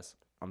 Love you guys.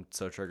 I'm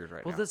so triggered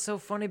right Well, now. that's so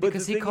funny But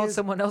because the he thing called is-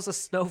 someone else a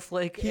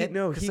snowflake. He and,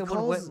 'cause someone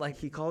calls went like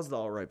he calls the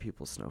alt-right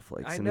people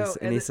snowflakes, I and, know,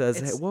 and he and says,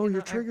 "Hey, it's- whoa, you know,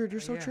 you're triggered.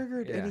 You're so yeah,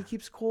 triggered," and he yeah.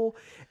 keeps cool.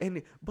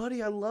 And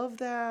buddy, I love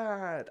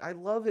that. I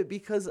love it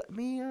because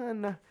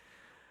man,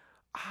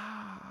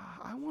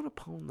 I want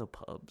to pwn the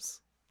pubs.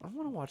 I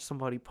want to watch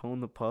somebody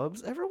pwn the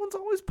pubs. Everyone's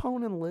always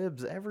pwning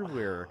libs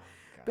everywhere.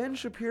 Ben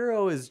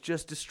Shapiro is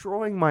just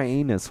destroying my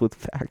anus with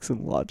facts and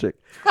logic,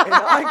 and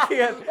I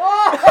can't.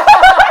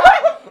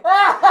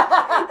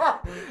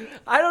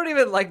 I don't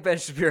even like Ben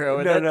Shapiro.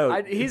 And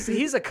No.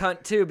 he's a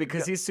cunt too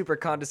because he's super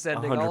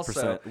condescending. 100%.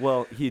 Also,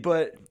 Well,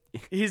 but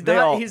he's they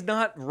not. all- He's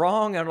not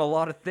wrong on a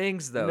lot of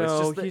things though.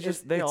 no, it's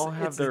just they all it's-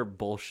 have it's their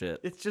bullshit.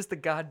 It's just the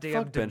goddamn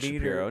Fuck Ben demeanor.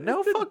 Shapiro. No,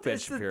 It's the- fuck Ben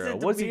it's the Shapiro.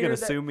 What's he demeanor gonna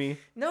that- sue me?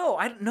 No,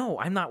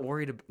 I'm not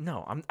worried.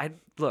 No, I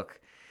look,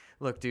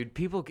 dude.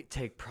 People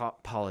take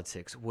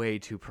politics way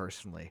too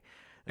personally.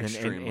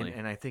 Extremely.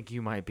 And I think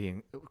you might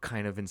be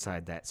kind of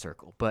inside that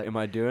circle. But Am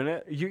I doing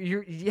it?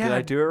 you're yeah. Did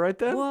I do it right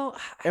then? Well,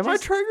 Am I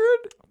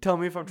triggered? Tell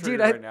me if I'm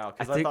triggered I- right now,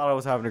 because I I think- thought I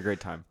was having a great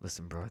time.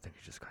 Listen, bro, I think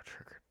you just got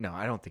triggered. No,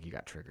 I don't think you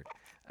got triggered.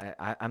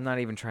 I'm not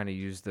even trying to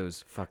use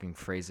those fucking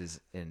phrases.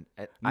 I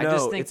No,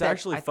 just think it's that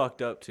actually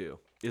fucked up too.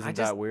 Isn't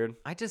just- that weird?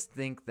 I just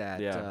think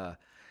that Yeah.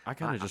 I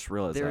kind of just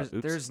realized that.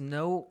 Oops.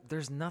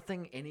 there's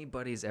nothing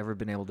anybody's ever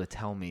been able to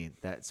tell me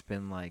that's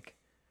been like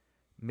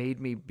made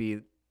me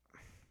be.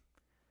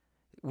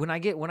 When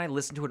I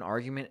listen to an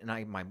argument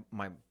and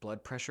my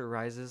blood pressure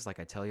rises, like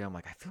I tell you, I'm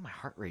like, I feel my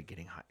heart rate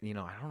getting high. You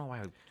know, I don't know why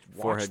I watch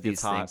Forehead these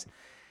gets hot. things.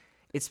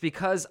 It's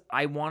because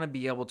I want to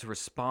be able to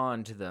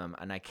respond to them,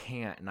 and I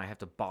can't, and I have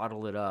to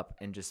bottle it up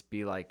and just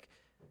be like,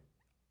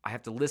 I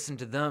have to listen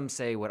to them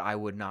say what I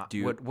would not,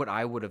 what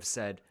I would have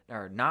said,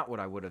 or not what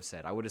I would have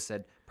said. I would have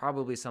said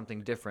probably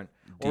something different.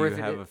 Do or you if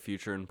it have did- a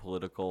future in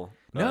political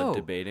No.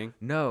 debating?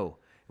 No.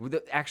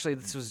 Actually,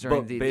 this was during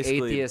But the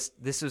basically- atheist.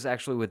 This was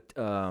actually with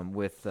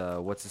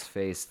what's his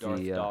face,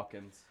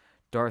 Dawkins.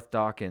 Darth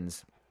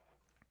Dawkins.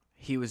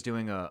 He was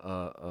doing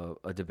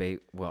a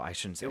debate. Well, I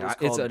shouldn't say It was it's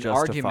called an Justify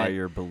argument.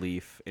 Your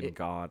Belief in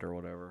God or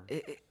whatever.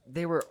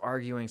 They were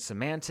arguing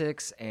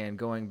semantics and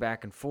going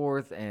back and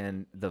forth,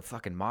 and the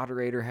fucking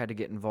moderator had to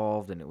get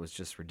involved, and it was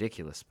just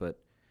ridiculous. But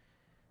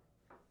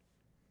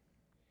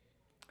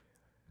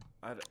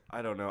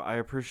I don't know. I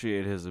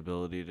appreciate his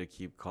ability to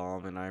keep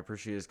calm, and I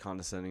appreciate his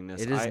condescendingness.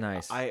 it is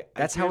nice.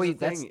 That's how here's he.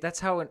 the thing. That's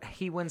how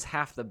he wins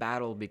half the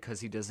battle because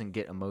he doesn't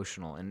get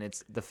emotional, and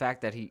it's the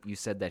fact that you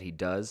said that he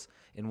does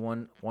in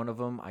one of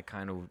them. I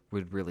kind of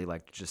would really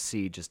like to just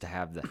see, just to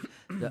have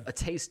a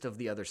taste of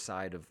the other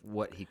side of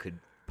what he could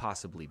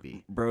possibly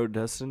be. Bro,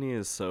 Destiny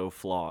is so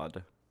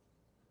flawed.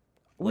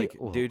 Like,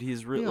 well, dude,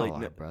 he's really we all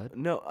like are, bud.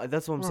 no,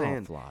 that's what I'm We're all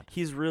saying. flawed.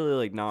 He's really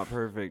like not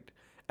perfect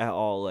at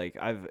all. Like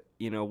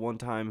one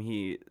time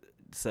he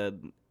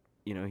said,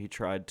 he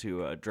tried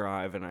to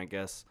drive, and I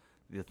guess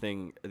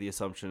the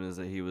assumption is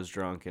that he was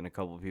drunk, and a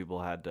couple of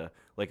people had to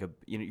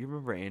you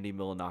remember Andy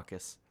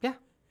Milonakis? Yeah,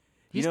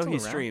 You know still he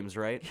around. streams,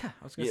 right? Yeah,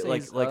 I was gonna Yeah, say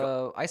like- he's,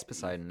 like- Ice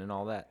Poseidon and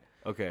all that.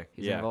 Okay,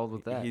 He's yeah. involved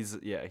with that.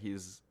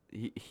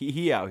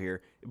 He out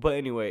here. But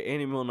anyway,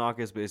 Andy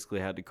Milonakis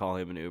basically had to call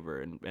him an Uber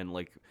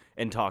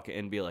and talk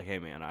and be like, hey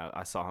man,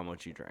 I saw how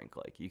much you drank.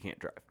 Like, you can't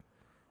drive.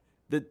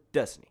 The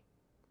Destiny.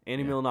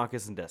 Andy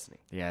Milonakis and Destiny.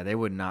 Yeah, they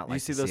would not You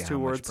like see to those see two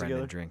how words much Brendan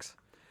together? drinks.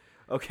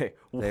 Okay.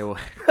 They will.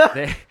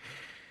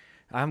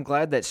 I'm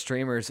glad that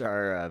streamers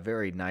are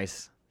very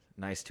nice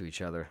to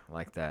each other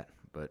like that.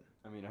 But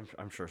I mean,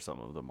 I'm sure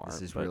some of them are.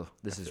 this is but real.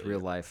 This I is feel real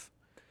you. life.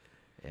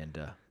 And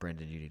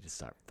Brendan, you need to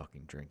stop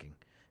fucking drinking.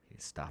 You need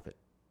to stop it.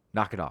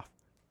 Knock it off.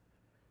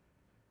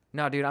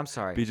 No, dude, I'm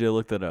sorry. BJ,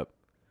 look that up.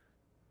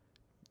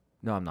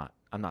 No, I'm not.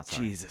 I'm not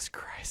sorry. Jesus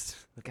Christ.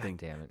 God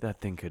damn it. That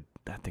thing could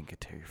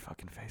tear your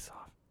fucking face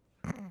off.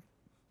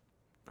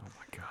 Oh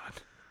my god.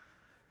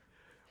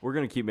 We're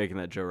gonna keep making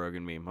that Joe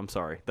Rogan meme. I'm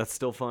sorry. That's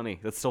still funny.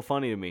 That's still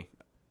funny to me.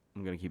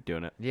 I'm gonna keep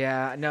doing it.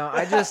 Yeah, no,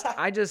 I just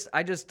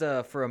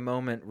for a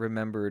moment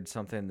remembered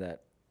something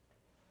that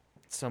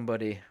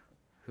somebody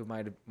who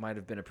might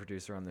have been a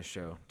producer on this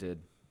show did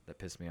that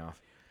pissed me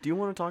off. Do you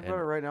want to talk about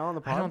it right now on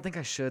the pod? I don't think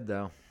I should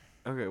though.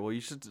 Okay, well, you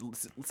should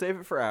save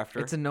it for after.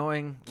 It's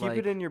annoying. Keep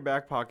it in your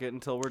back pocket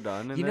until we're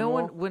done. And You then know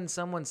we'll... when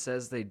someone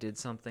says they did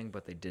something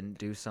but they didn't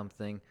do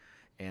something,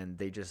 and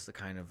they just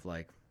kind of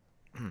like,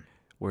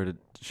 Where to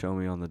show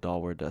me on the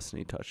doll where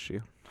Destiny touched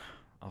you?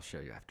 I'll show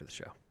you after the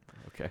show.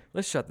 Okay.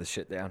 Let's shut this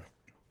shit down.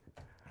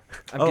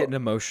 I'm Oh. getting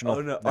emotional.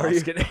 Oh, no. I'm Are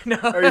just you- kidding. No.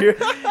 Are you?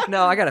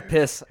 No, I gotta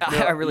piss.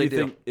 I really you do.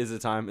 Think, is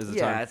it time? Is it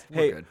Yeah, time? it's- we're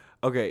Hey, good.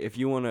 okay. If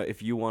you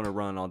wanna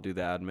run, I'll do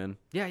the admin.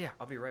 Yeah.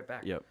 I'll be right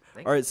back. Yep.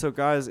 Thank All right. So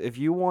guys, if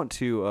you want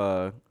to,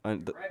 Right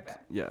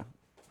back. yeah.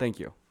 Thank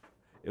you.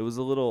 It was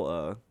a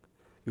little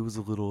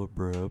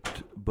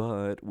abrupt,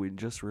 but we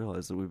just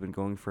realized that we've been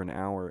going for an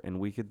hour,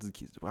 and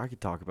I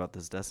could talk about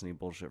this Destiny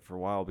bullshit for a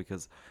while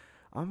because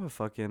I'm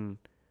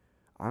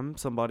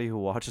somebody who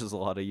watches a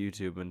lot of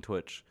YouTube and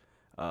Twitch.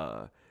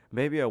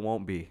 Maybe I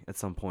won't be at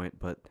some point,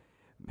 but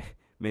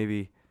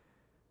maybe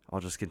I'll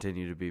just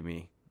continue to be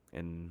me,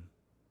 and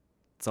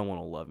someone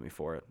will love me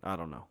for it. I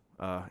don't know.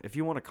 If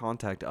you want to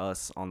contact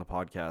us on the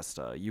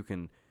podcast, you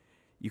can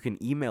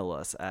email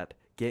us at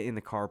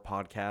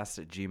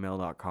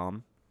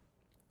getinthecarpodcast@gmail.com.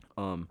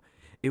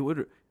 It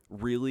would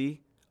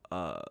really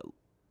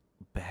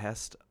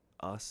behest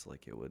us,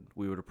 like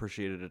we would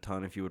appreciate it a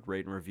ton if you would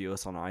rate and review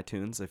us on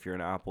iTunes if you're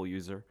an Apple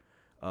user,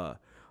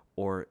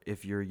 or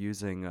if you're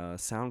using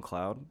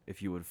SoundCloud,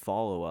 if you would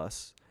follow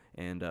us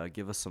and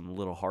give us some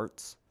little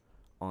hearts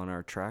on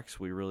our tracks.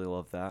 We really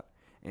love that.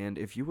 And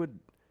if you would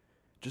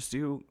just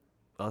do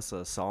us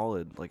a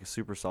solid, like a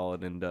super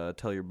solid, and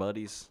tell your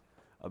buddies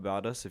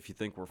about us if you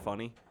think we're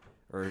funny,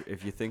 or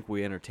if you think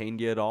we entertained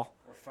you at all.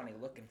 We're funny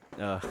looking.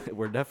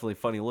 We're definitely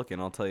funny looking,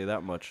 I'll tell you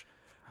that much.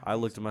 I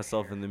looked at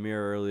myself in the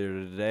mirror earlier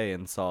today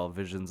and saw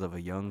visions of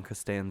a young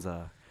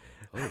Costanza.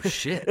 Oh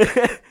shit.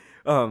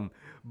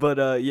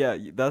 Yeah,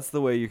 that's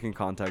the way you can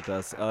contact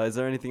us. Is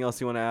there anything else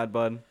you want to add,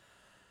 bud?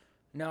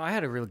 No, I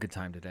had a real good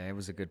time today. It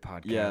was a good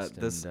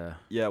podcast. Yeah,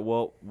 yeah,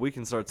 well, we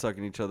can start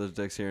sucking each other's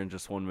dicks here in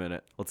just 1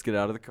 minute. Let's get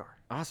out of the car.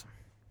 Awesome.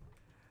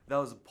 That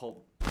was a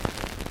Pulp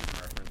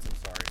reference, I'm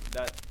sorry.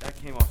 That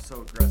came off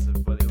so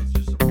aggressive, but it was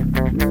just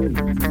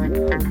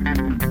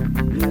a...